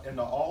grow up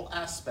into all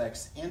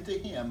aspects into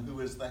Him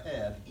who is the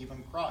head,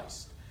 even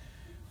Christ,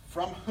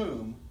 from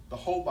whom the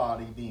whole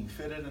body, being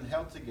fitted and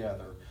held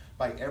together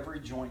by every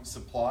joint,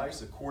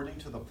 supplies according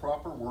to the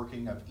proper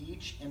working of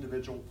each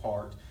individual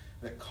part,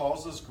 that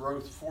causes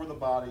growth of the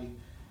body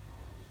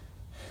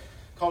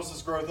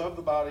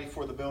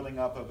for the building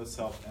up of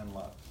itself in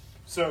love.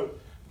 So,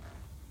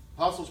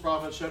 apostles,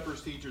 prophets,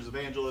 shepherds, teachers,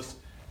 evangelists,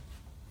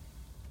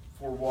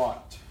 for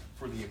what?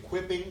 For the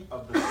equipping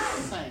of the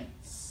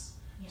saints.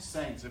 Yes.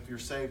 Saints, if you're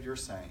saved, you're a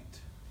saint.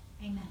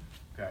 Amen.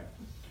 Okay.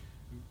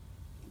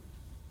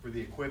 For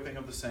the equipping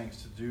of the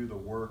saints to do the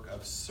work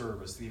of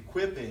service. The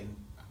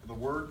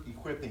word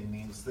equipping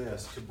means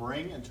this: to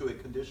bring into a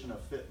condition of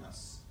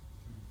fitness.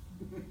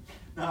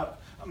 Now,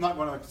 I'm not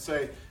going to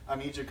say, I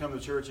need you to come to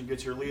church and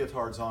get your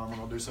leotards on and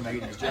we'll do some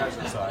 80s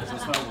jazzercise.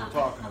 That's not what we're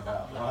talking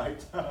about,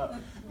 right?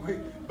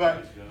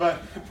 But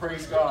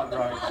praise God,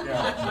 right?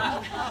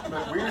 Yeah.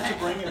 But we are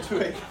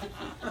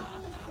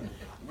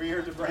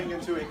to bring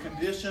into a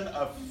condition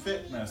of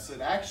fitness.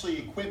 And actually,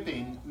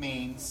 equipping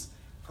means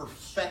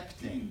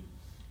perfecting.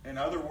 In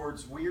other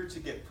words, we are to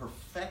get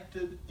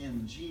perfected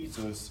in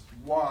Jesus.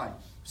 Why?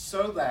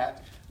 So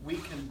that we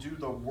can do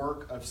the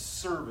work of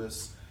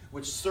service,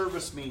 which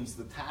service means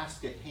the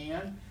task at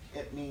hand.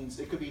 It means,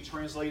 it could be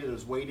translated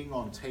as waiting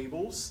on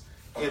tables.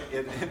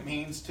 It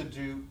means to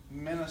do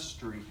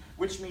ministry,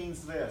 which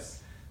means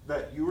this,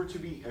 that you are to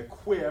be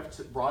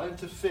equipped, brought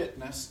into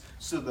fitness,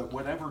 so that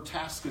whatever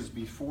task is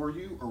before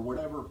you or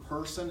whatever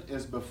person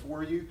is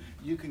before you,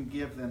 you can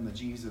give them the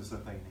Jesus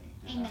that they need.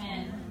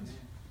 Amen.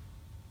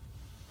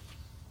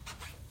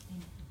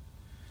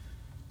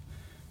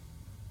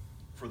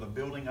 For the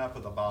building up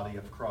of the body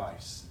of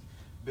Christ.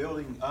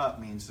 Building up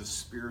means the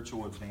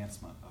spiritual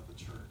advancement of the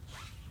church.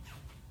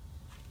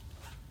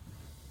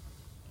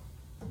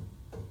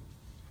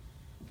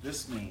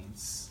 This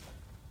means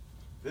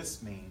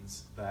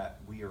that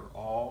we are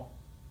all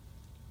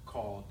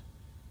called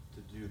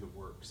to do the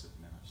works of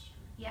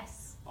ministry.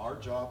 Yes. Our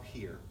job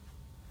here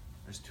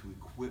is to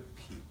equip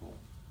people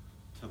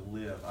to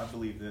live, I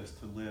believe this,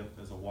 to live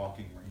as a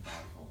walking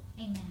revival.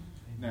 Amen.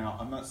 Now,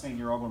 I'm not saying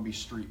you're all going to be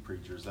street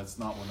preachers. That's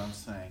not what I'm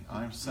saying.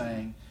 I'm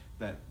saying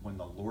that when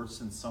the Lord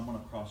sends someone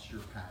across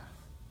your path,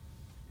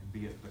 and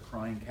be it the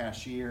crying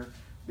cashier,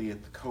 be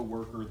it the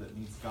coworker that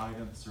needs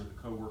guidance, or the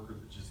coworker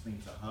that just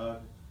needs a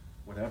hug,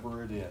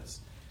 whatever it is,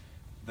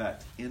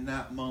 that in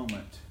that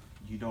moment,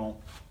 you don't,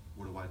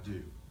 what do I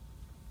do?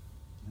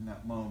 In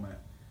that moment,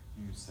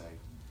 you say,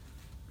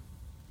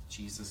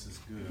 Jesus is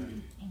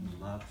good. He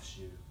loves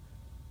you.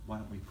 Why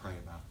don't we pray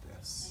about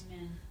this?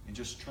 Amen. And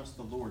just trust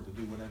the Lord to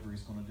do whatever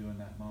He's going to do in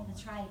that moment.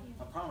 That's right.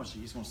 I promise you,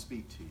 He's going to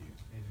speak to you.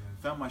 Amen.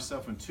 Found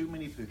myself in too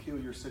many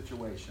peculiar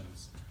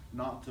situations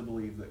not to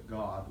believe that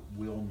God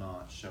will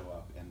not show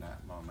up in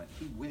that moment.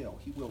 He will.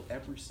 He will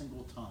every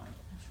single time.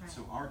 That's right.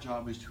 So our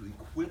job is to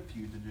equip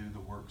you to do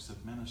the works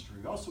of ministry.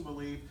 We also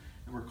believe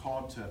that we're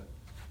called to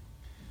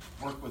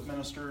work with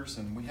ministers,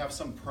 and we have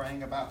some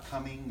praying about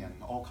coming and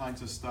all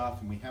kinds of stuff,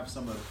 and we have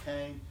some that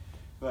came,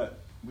 but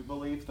we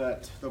believe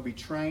that they'll be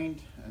trained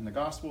in the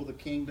gospel of the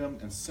kingdom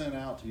and sent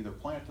out to either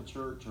plant the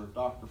church, or if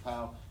Dr.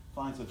 Powell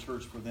finds a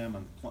church for them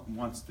and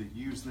wants to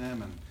use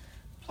them and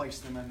place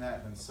them in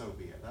that, then so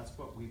be it. That's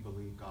what we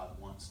believe God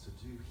wants to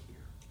do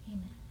here.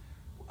 Amen.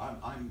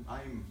 I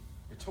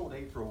told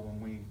April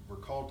when we were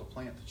called to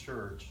plant the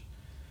church,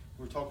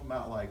 we were talking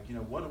about, like, you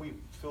know, what do we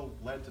feel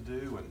led to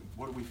do and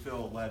what do we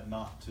feel led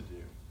not to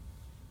do?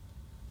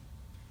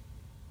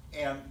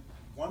 And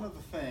one of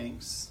the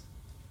things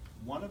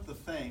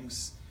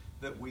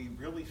that we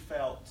really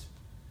felt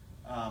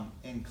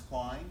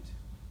inclined,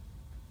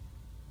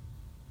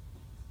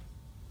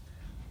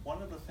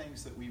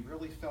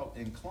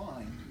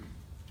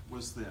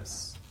 was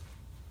this,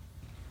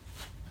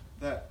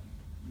 that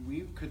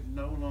we could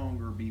no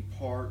longer be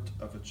part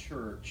of a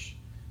church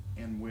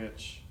in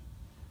which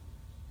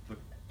the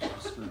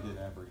pastor did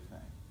everything.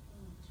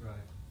 That's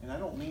right. And I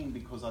don't mean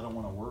because I don't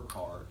want to work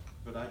hard,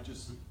 but I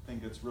just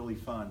think it's really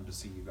fun to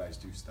see you guys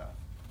do stuff.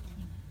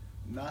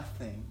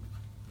 Nothing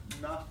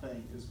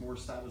is more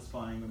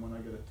satisfying than when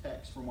I get a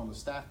text from one of the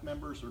staff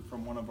members or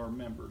from one of our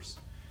members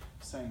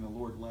saying the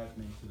Lord led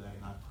me today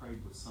and I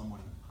prayed with someone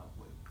in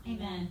public.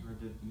 Amen.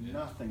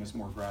 Nothing is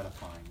more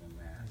gratifying than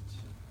that.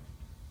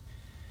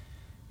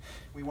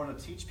 We want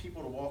to teach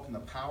people to walk in the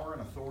power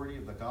and authority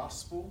of the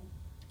gospel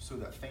so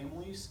that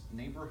families,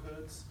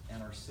 neighborhoods,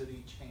 and our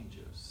city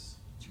changes.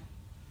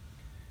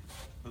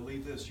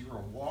 Believe this, you are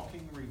a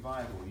walking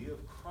revival. You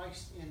have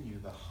Christ in you,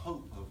 the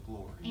hope of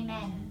glory.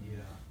 Amen.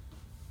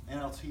 Yeah.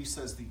 NLT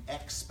says the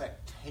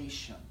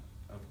expectation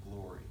of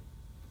glory.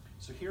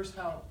 So here's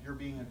how you're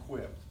being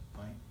equipped.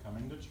 Right?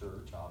 Coming to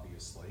church,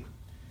 obviously.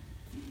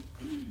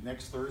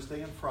 Next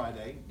Thursday and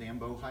Friday,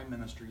 Dambo High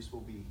Ministries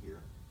will be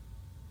here.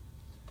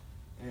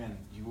 And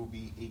you will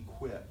be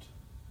equipped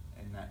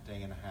in that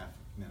day and a half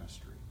of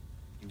ministry.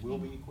 You will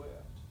be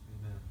equipped.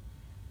 Amen.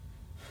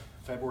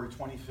 February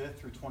 25th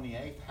through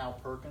 28th, Hal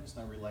Perkins,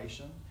 no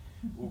relation,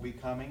 will be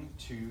coming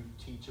to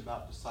teach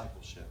about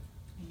discipleship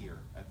here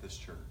at this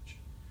church.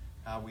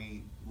 How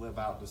we live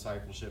out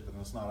discipleship, and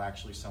it's not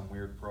actually some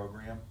weird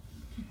program.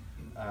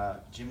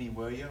 Jimmy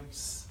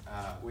Williams,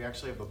 we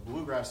actually have a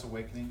Bluegrass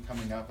Awakening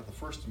coming up at the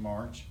 1st of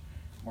March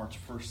 1st,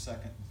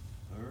 2nd, and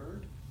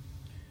 3rd.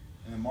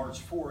 And then March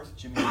 4th,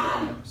 Jimmy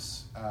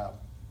Williams,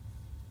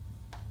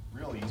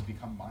 really he's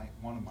become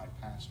one of my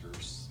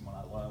pastors, one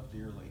I love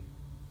dearly.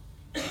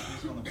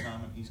 He's going to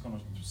come and he's going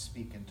to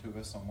speak into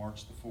us on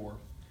March the 4th.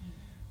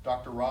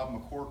 Dr. Rob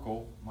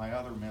McCorkle, my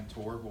other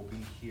mentor, will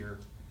be here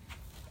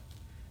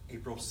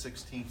April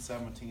 16th,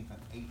 17th,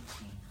 and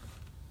 18th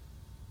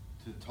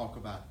to talk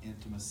about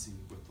intimacy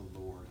with the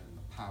Lord and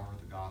the power of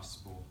the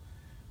gospel.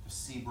 The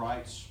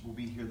Seabrights will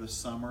be here this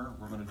summer.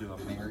 We're going to do a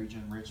marriage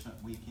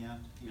enrichment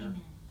weekend here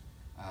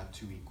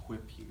to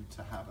equip you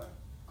to have a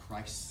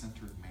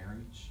Christ-centered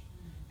marriage.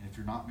 And if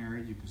you're not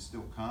married, you can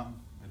still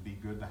come. It'd be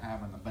good to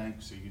have in the bank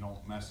so you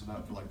don't mess it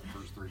up for like the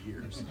first 3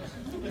 years. Just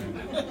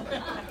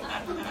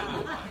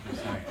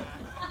saying.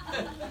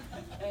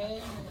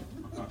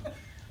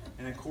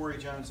 And then Corey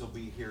Jones will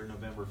be here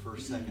November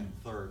 1st, 2nd,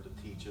 3rd to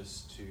teach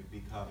us to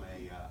become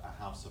a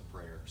house of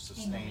prayer,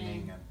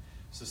 sustaining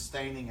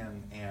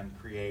and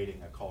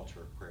creating a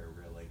culture of prayer,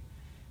 really.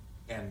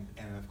 And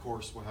of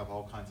course, we'll have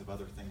all kinds of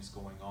other things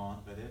going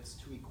on, but it's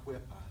to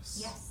equip us.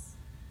 Yes.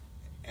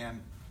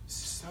 And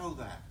so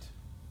that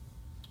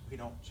we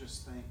don't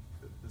just think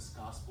that this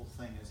gospel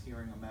thing is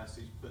hearing a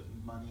message,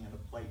 putting money in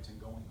a plate, and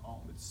going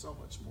home. It's so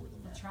much more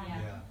than that. That's right.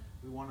 Yeah.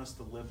 We want us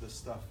to live this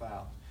stuff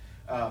out.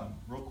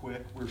 Real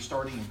quick, we're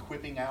starting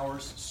equipping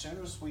hours. As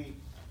soon as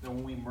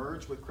when we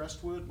merge with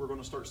Crestwood, we're going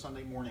to start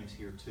Sunday mornings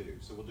here too.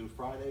 So we'll do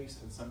Fridays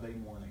and Sunday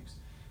mornings.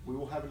 We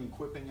will have an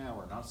equipping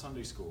hour, not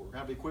Sunday school. We're going to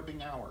have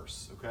equipping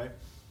hours, okay?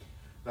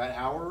 That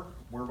hour,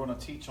 we're going to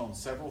teach on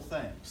several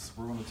things.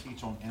 We're going to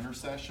teach on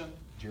intercession.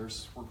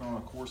 Jared's working on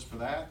a course for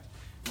that.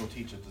 We'll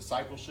teach a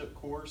discipleship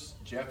course.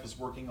 Jeff is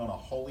working on a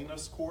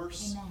holiness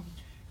course. Amen.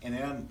 And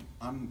then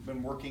I've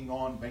been working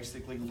on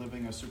basically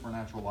living a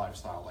supernatural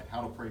lifestyle, like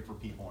how to pray for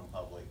people in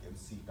public and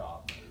see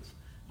God move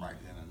right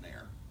then and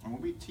there. And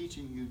we'll be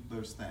teaching you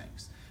those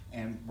things.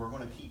 And we're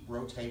going to keep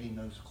rotating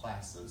those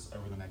classes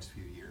over the next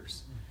few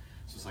years.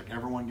 So it's like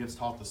everyone gets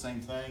taught the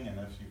same thing, and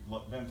if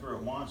you've been through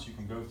it once, you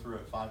can go through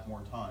it 5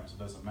 more times. It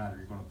doesn't matter.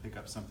 You're going to pick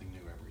up something new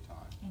every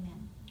time.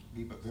 Amen.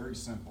 Keep it very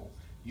simple.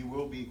 You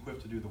will be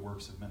equipped to do the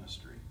works of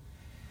ministry.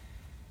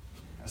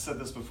 I said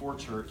this before,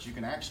 church. You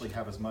can actually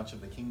have as much of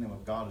the kingdom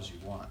of God as you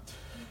want.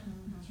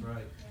 That's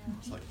right.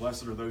 It's like,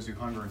 blessed are those who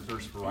hunger and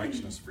thirst for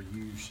righteousness, for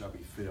you shall be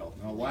filled.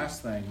 Now, the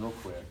last thing, real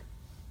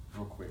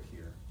quick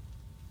here,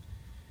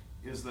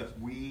 is that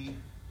we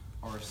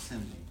are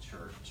ascending,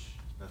 church.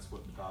 That's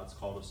what God's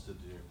called us to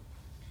do.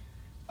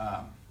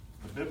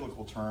 The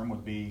biblical term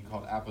would be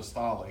called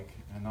apostolic,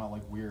 and not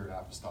like weird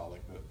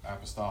apostolic, but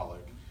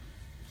apostolic.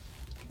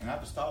 And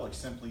apostolic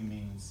simply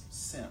means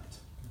sent.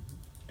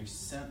 A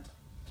sent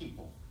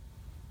people.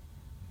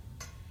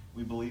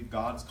 We believe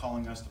God's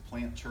calling us to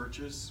plant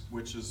churches,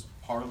 which is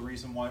part of the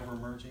reason why we're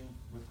merging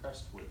with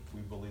Crestwood. We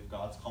believe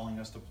God's calling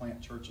us to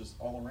plant churches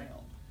all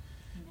around.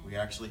 Amen. We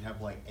actually have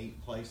like 8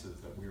 places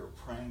that we are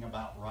praying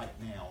about right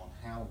now on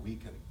how we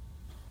can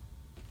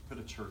put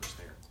a church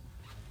there.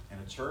 And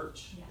a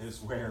church Yes.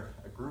 is where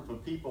a group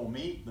of people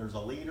meet, there's a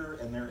leader,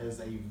 and there is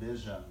a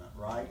vision,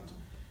 right?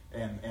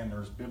 And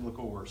there's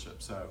biblical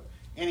worship. So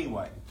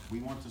anyway,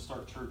 we want to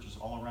start churches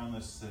all around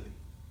this city.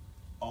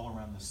 All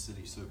around this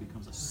city, so it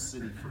becomes a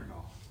city for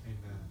God.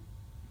 Amen.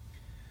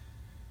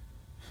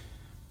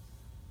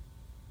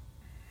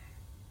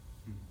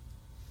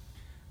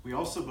 We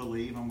also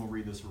believe, and we'll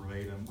read this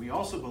verbatim, we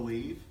also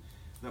believe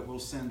that we'll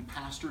send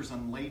pastors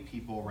and lay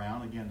people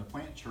around, again, to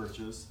plant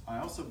churches. I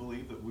also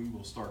believe that we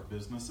will start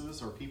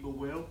businesses, or people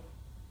will,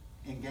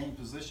 and gain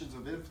positions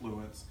of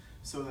influence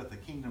so that the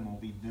kingdom will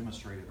be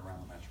demonstrated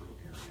around the metro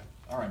area.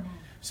 All right,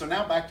 so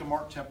now back to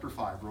Mark chapter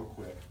 5 real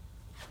quick.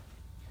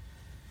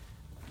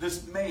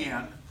 This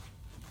man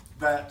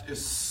that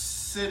is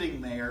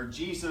sitting there,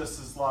 Jesus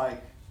is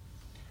like,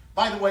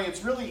 by the way,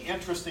 it's really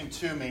interesting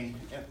to me,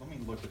 and let me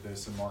look at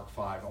this in Mark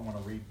 5. I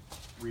want to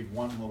read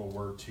one little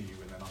word to you,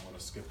 and then I'm going to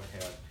skip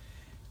ahead.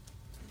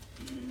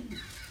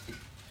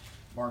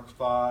 Mark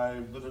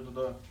 5,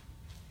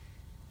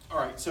 All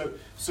right,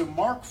 so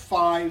Mark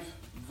 5,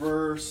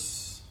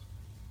 verse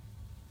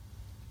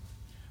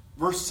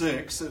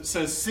 6, it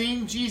says,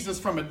 seeing Jesus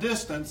from a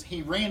distance,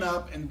 he ran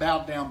up and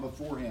bowed down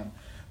before him.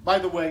 By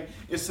the way,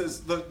 it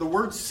says the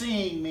word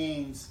seeing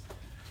means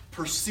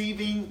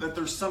perceiving that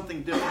there's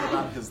something different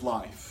about his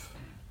life.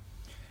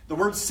 The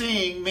word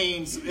seeing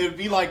means it would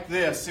be like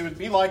this. It would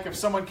be like if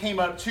someone came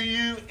up to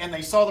you and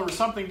they saw there was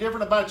something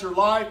different about your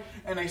life,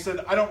 and they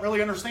said, I don't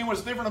really understand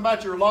what's different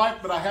about your life,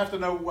 but I have to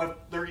know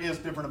what there is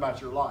different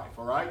about your life,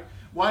 all right?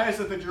 Why is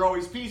it that you're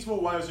always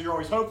peaceful? Why is it you're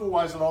always hopeful?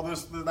 Why is it all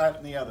this, that,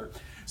 and the other?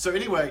 So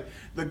anyway,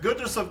 the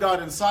goodness of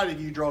God inside of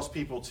you draws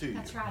people to you.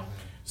 That's right.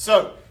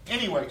 So,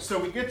 anyway, so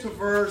we get to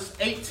verse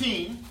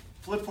 18.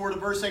 Flip forward to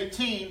verse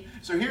 18.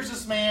 So here's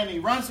this man. He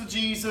runs to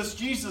Jesus.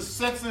 Jesus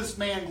sets this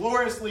man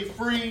gloriously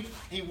free.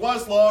 He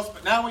was lost,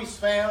 but now he's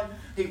found.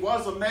 He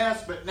was a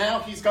mess, but now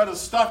he's got his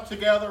stuff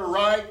together,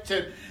 right?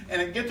 And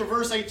then get to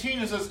verse 18.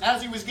 It says,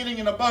 as he was getting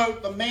in a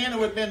boat, the man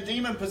who had been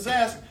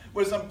demon-possessed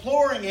was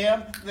imploring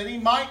him that he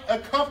might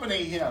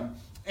accompany him.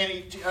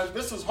 And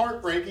this is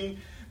heartbreaking,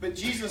 but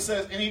Jesus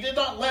says, and he did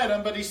not let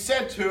him, but he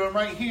said to him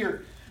right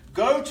here,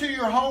 go to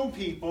your home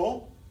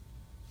people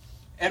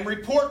and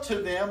report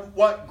to them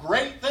what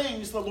great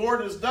things the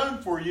Lord has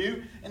done for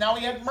you, and how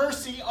he had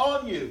mercy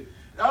on you.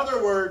 In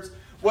other words,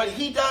 what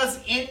he does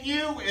in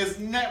you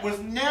was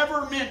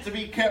never meant to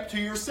be kept to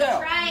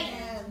yourself. Right.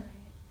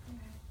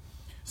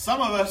 Some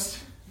of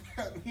us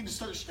need to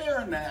start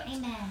sharing that.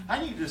 Amen.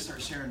 I need to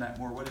start sharing that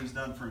more, what he's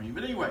done for me.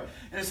 But anyway,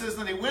 and it says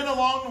that he went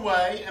along the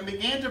way and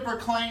began to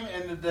proclaim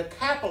in the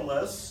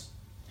Decapolis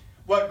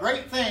what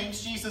great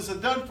things Jesus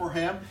had done for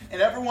him,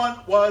 and everyone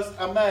was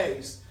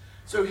amazed.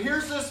 So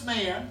here's this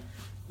man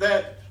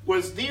that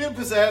was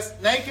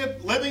demon-possessed,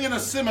 naked, living in a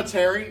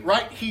cemetery,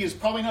 right? He is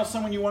probably not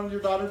someone you wanted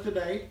your daughter to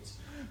date,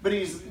 but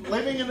he's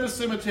living in a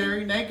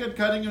cemetery, naked,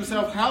 cutting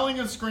himself, howling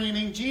and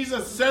screaming.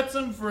 Jesus sets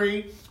him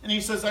free, and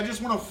he says, I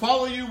just want to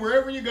follow you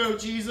wherever you go,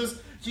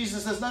 Jesus.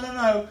 Jesus says,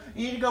 no.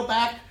 You need to go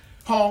back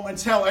home and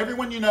tell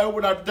everyone you know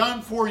what I've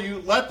done for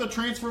you. Let the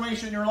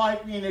transformation in your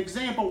life be an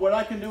example of what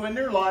I can do in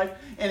their life.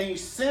 And he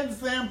sends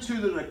them to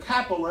the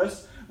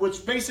Decapolis,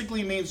 which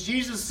basically means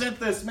Jesus sent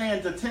this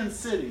man to 10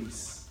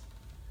 cities.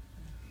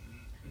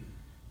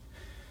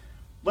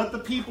 Let the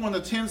people in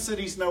the 10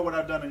 cities know what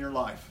I've done in your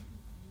life.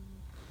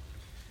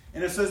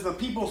 And it says the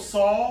people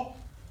saw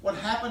what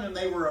happened and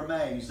they were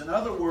amazed. In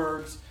other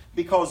words,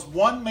 because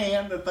one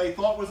man that they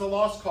thought was a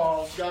lost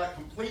cause got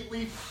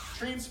completely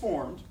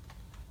transformed,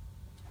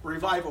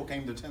 revival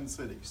came to 10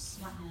 cities.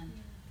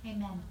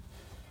 Amen.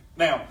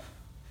 Now,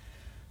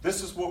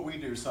 this is what we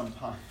do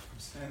sometimes.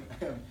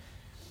 And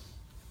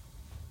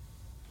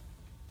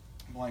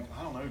I'm like,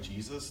 I don't know,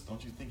 Jesus,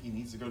 don't you think he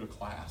needs to go to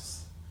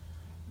class?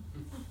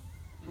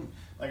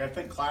 Like, I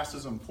think class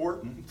is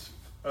important,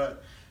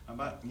 but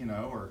about,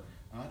 or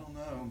I don't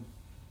know.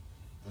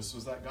 This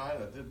was that guy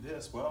that did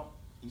this. Well,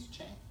 he's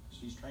changed.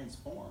 He's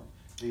transformed.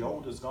 The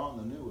old is gone,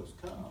 the new has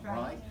come,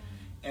 right?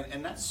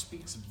 And that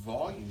speaks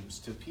volumes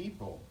to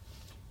people.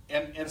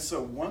 And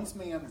so one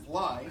man's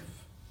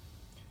life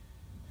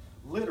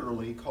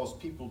literally caused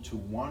people to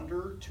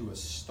wonder, to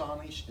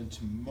astonish, and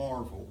to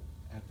marvel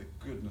at the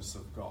goodness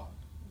of God.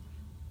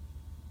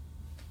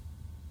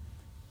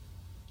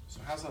 So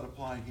how does that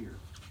apply here?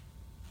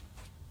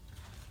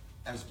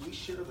 As we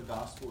share the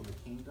gospel of the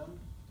kingdom,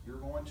 you're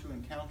going to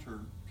encounter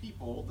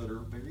people that are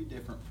very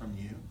different from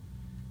you.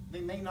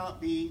 They may not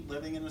be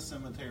living in a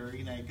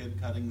cemetery naked,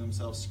 cutting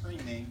themselves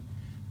screaming,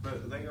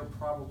 but they are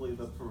probably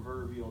the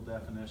proverbial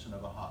definition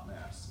of a hot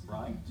mess,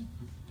 right?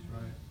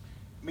 Right.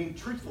 I mean,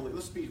 truthfully,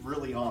 let's be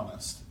really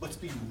honest. Let's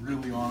be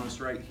really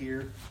honest right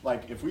here.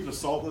 Like, if we'd have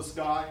saw this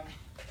guy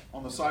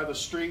on the side of the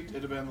street,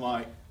 it'd have been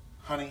like,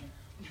 honey,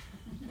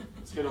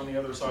 let's get on the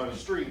other side of the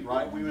street,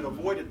 right? We would have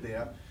avoided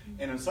them.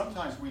 And then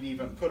sometimes we'd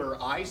even put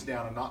our eyes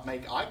down and not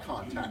make eye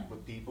contact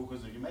with people,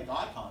 because if you make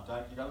eye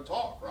contact, you got to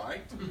talk,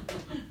 right?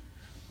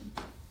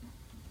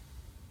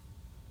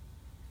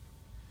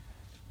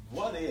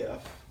 What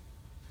if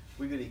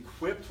we get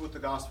equipped with the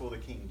gospel of the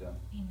kingdom,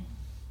 Amen.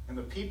 and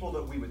the people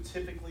that we would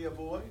typically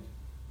avoid,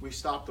 we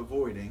stopped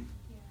avoiding,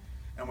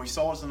 and we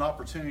saw as an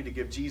opportunity to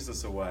give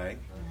Jesus away.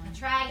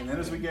 That's right. And then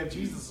as we gave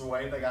Jesus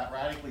away, they got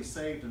radically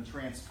saved and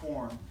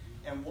transformed.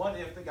 And what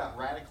if they got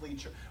radically...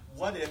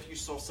 What if you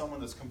saw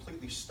someone that's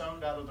completely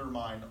stoned out of their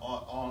mind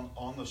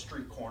on the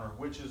street corner,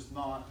 which is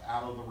not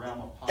out of the realm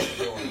of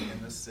possibility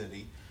in this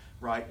city,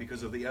 right,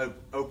 because of the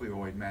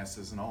opioid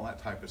messes and all that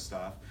type of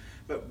stuff.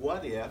 But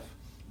what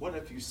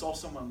if you saw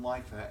someone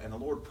like that and the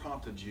Lord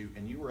prompted you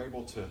and you were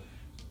able to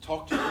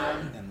talk to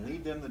them and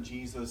lead them to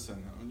Jesus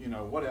and,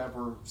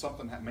 whatever,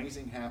 something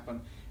amazing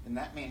happened, and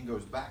that man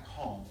goes back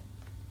home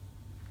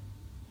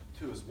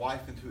to his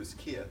wife and to his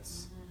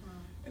kids,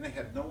 and they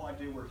had no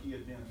idea where he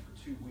had been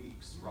for 2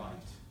 weeks, right?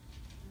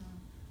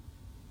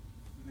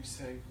 And they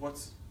say,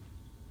 what's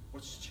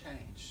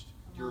changed?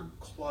 You're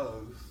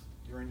clothed.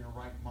 You're in your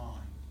right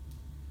mind.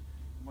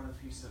 What if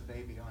he said,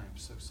 baby, I am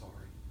so sorry.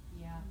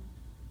 Yeah.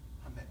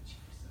 I met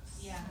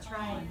Jesus. Yeah. That's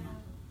right.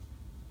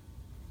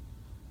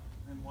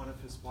 And what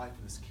if his wife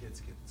and his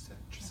kids get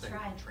saved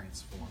right. and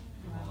transformed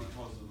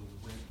because of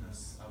the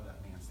witness of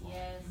that man's life?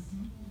 Yes.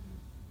 Mm-hmm.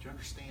 Do you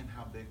understand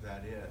how big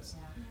that is?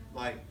 Yeah.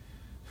 Like,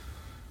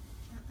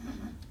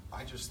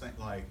 I just think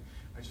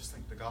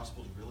the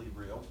gospel is really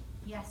real,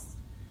 Yes.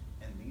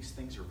 and these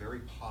things are very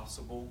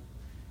possible,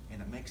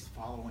 and it makes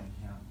following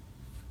him.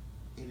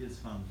 It is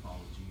fun to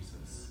follow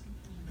Jesus.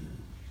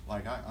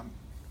 Like I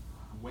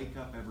wake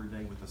up every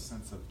day with a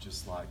sense of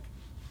just like,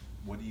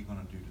 what are you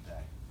going to do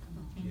today?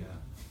 Yeah.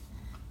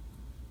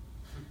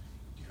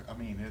 I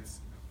mean,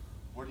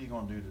 what are you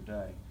going to do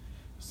today?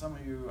 Some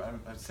of you,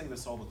 I say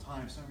this all the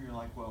time. Some of you are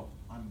like, well,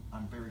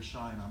 I'm very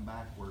shy and I'm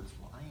backwards.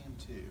 Well, I am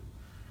too.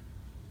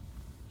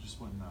 Just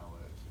wouldn't know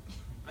it.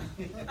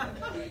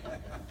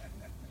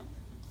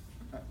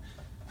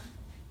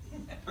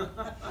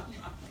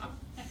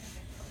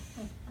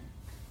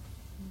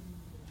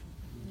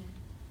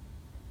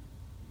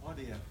 What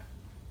if you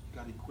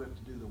got equipped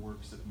to do the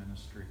works of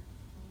ministry?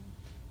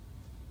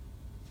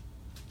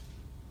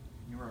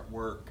 You were at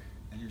work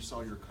and you saw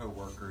your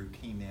coworker who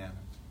came in.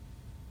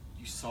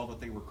 You saw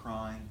that they were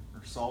crying,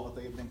 or saw that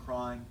they had been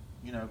crying,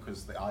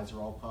 because the eyes are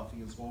all puffy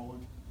and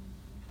swollen,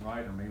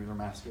 right? Or maybe their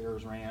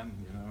mascaras ran,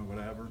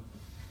 whatever.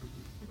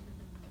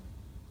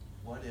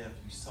 What if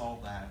you saw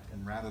that,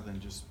 and rather than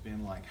just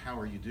being like, how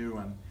are you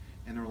doing?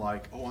 And they're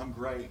like, oh, I'm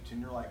great.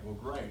 And you're like, well,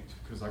 great,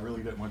 because I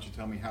really didn't want you to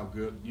tell me how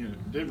good,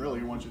 didn't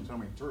really want you to tell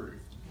me the truth.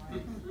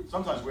 Right.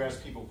 Sometimes we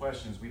ask people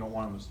questions, we don't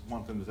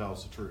want them to tell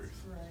us the truth.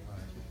 Right.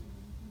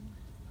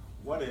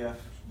 What if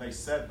they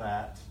said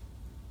that,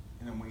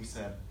 and then we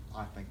said,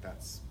 I think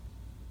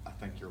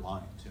you're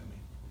lying to me.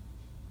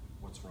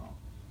 What's wrong?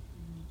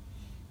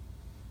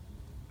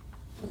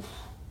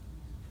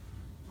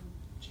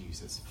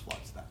 Jesus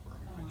floods that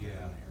room. Yeah.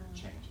 It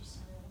changes.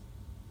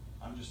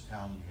 I'm just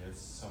telling you,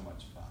 it's so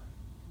much fun.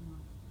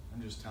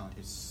 I'm just telling you,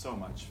 it's so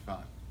much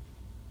fun.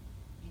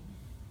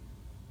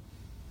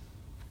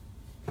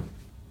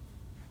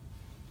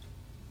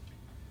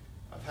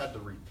 I've had to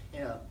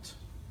repent,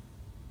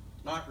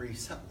 not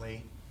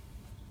recently.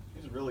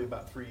 It was really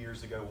about 3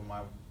 years ago when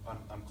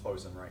I'm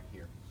closing right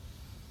here.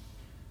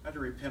 I had to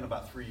repent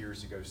about 3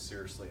 years ago,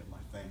 seriously, of my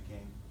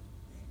thinking.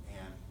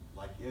 And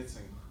like it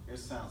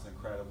sounds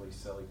incredibly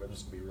silly, but I'm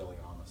just going to be really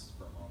honest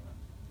for a moment.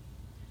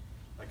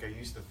 Like I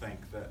used to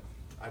think that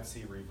I'd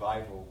see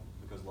revival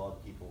because a lot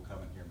of people come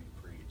and hear me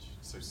preach.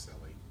 It's so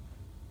silly.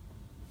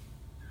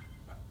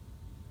 But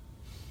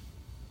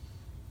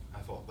I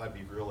thought that'd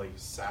be really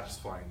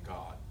satisfying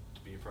God,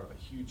 to be in front of a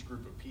huge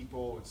group of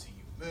people and see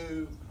you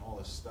move and all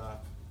this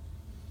stuff.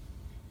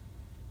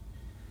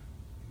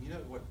 And you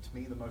know what, to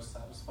me, the most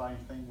satisfying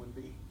thing would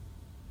be?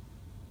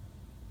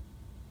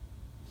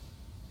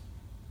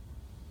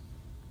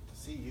 To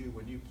see you,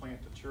 when you plant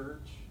the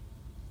church,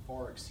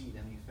 far exceed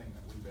anything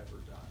that we've ever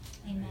done.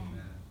 Amen.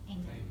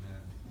 Amen.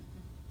 Amen.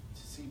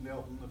 To see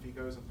Milton, if he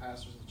goes and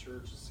pastors the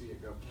church, to see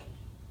it go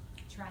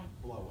That's right.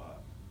 blow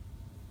up.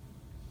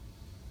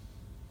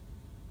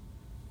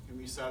 It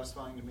would be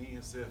satisfying to me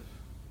as if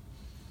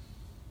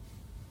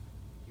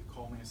you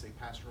call me and say,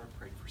 Pastor, I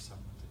prayed for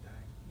someone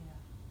today. Yeah.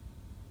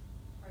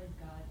 Praise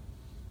God.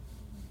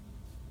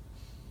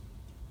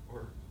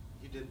 Or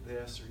you did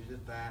this or you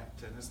did that.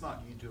 And it's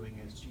not you doing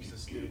it, it's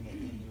Jesus doing it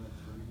in you and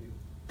through you.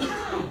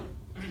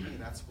 To me,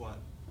 that's what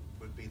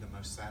would be the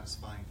most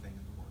satisfying thing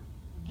in the world.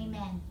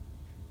 Amen.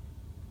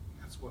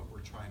 That's what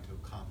we're trying to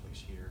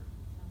accomplish here.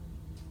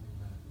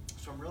 Amen.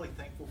 So I'm really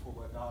thankful for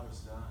what God has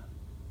done.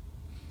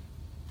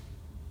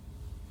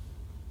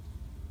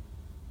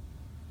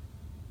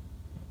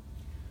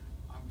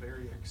 I'm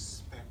very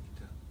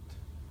expectant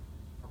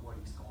for what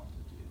He's going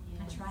to do.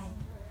 That's right.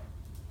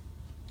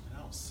 And I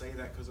don't say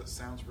that because it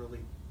sounds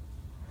really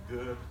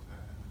good.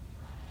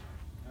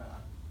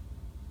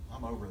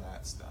 I'm over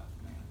that stuff,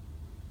 man.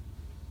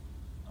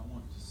 I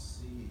want to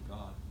see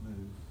God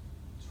move,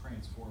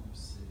 transform the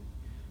city.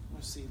 I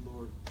want to see,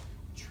 Lord,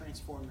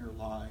 transform your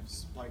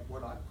lives. Like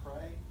what I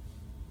pray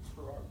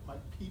for my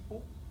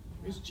people.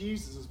 It's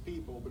Jesus'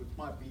 people, but it's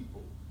my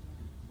people.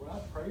 What I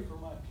pray for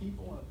my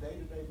people on a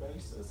day-to-day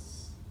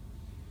basis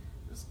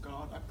is,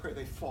 God, I pray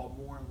they fall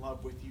more in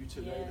love with you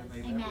today than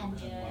they've ever Amen.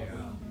 been in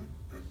love with you.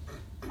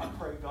 I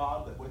pray,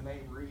 God, that when they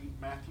read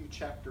Matthew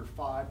chapter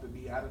 5, the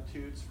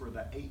Beatitudes, for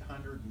the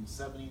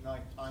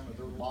 879th time of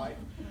their life,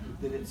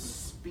 that it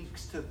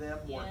speaks to them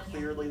more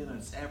clearly than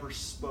it's ever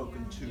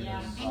spoken to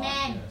them. God.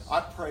 Amen.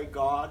 I pray,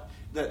 God,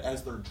 that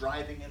as they're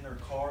driving in their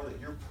car, that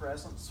your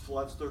presence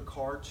floods their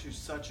car to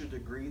such a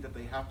degree that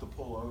they have to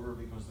pull over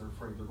because they're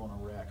afraid they're going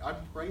to wreck. I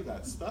pray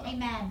that stuff. Amen.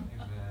 Amen.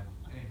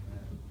 Amen.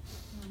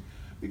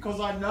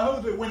 Because I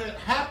know that when it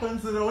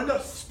happens, that it'll end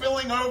up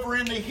spilling over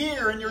into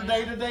here in your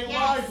day-to-day Yes.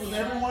 life with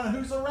everyone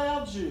who's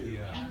around you.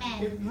 Yeah.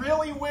 Amen. It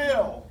really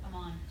will. Come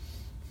on.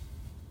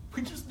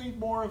 We just need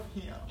more of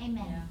Him.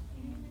 Amen.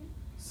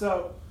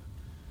 So,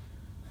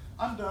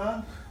 I'm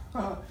done.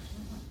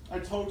 I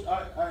told you,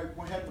 I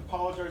went ahead and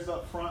apologized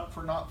up front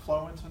for not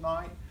flowing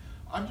tonight.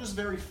 I'm just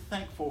very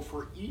thankful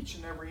for each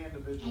and every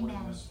individual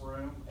Amen. in this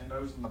room and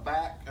those in the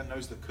back and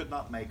those that could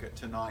not make it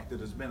tonight that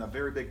has been a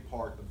very big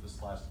part of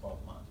this last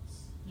 12 months.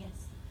 Yes.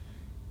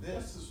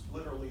 This is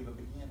literally the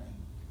beginning.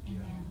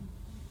 Amen.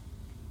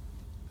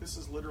 This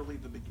is literally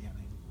the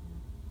beginning.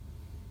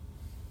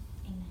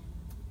 Amen.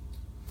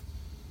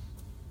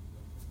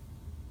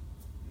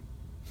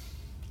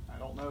 I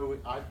don't know.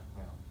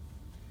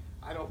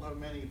 I don't know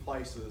many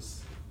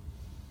places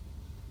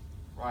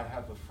where I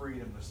have the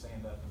freedom to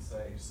stand up and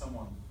say,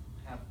 someone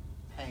had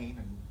pain,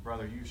 and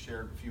brother, you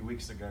shared a few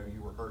weeks ago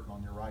you were hurting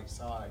on your right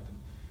side. And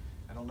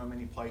I don't know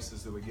many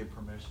places that would give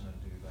permission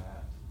to do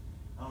that.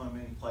 I don't know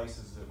many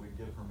places that would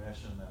give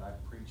permission that I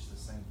preach the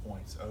same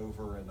points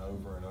over and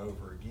over and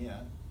over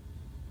again,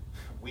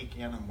 week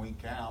in and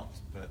week out.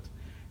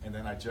 And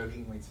then I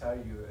jokingly tell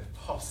you that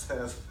Paul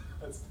says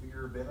it's to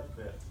your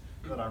benefit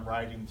that I'm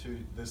writing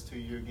this to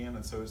you again,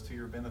 and so it's to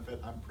your benefit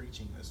I'm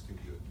preaching this to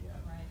you again.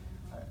 Right.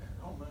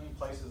 I don't know many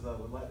places that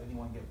would let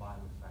anyone get by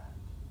with that.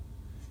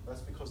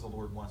 That's because the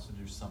Lord wants to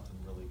do something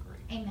really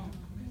great. Amen.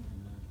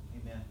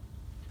 Amen.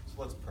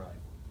 So let's pray.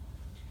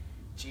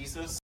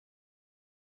 Jesus,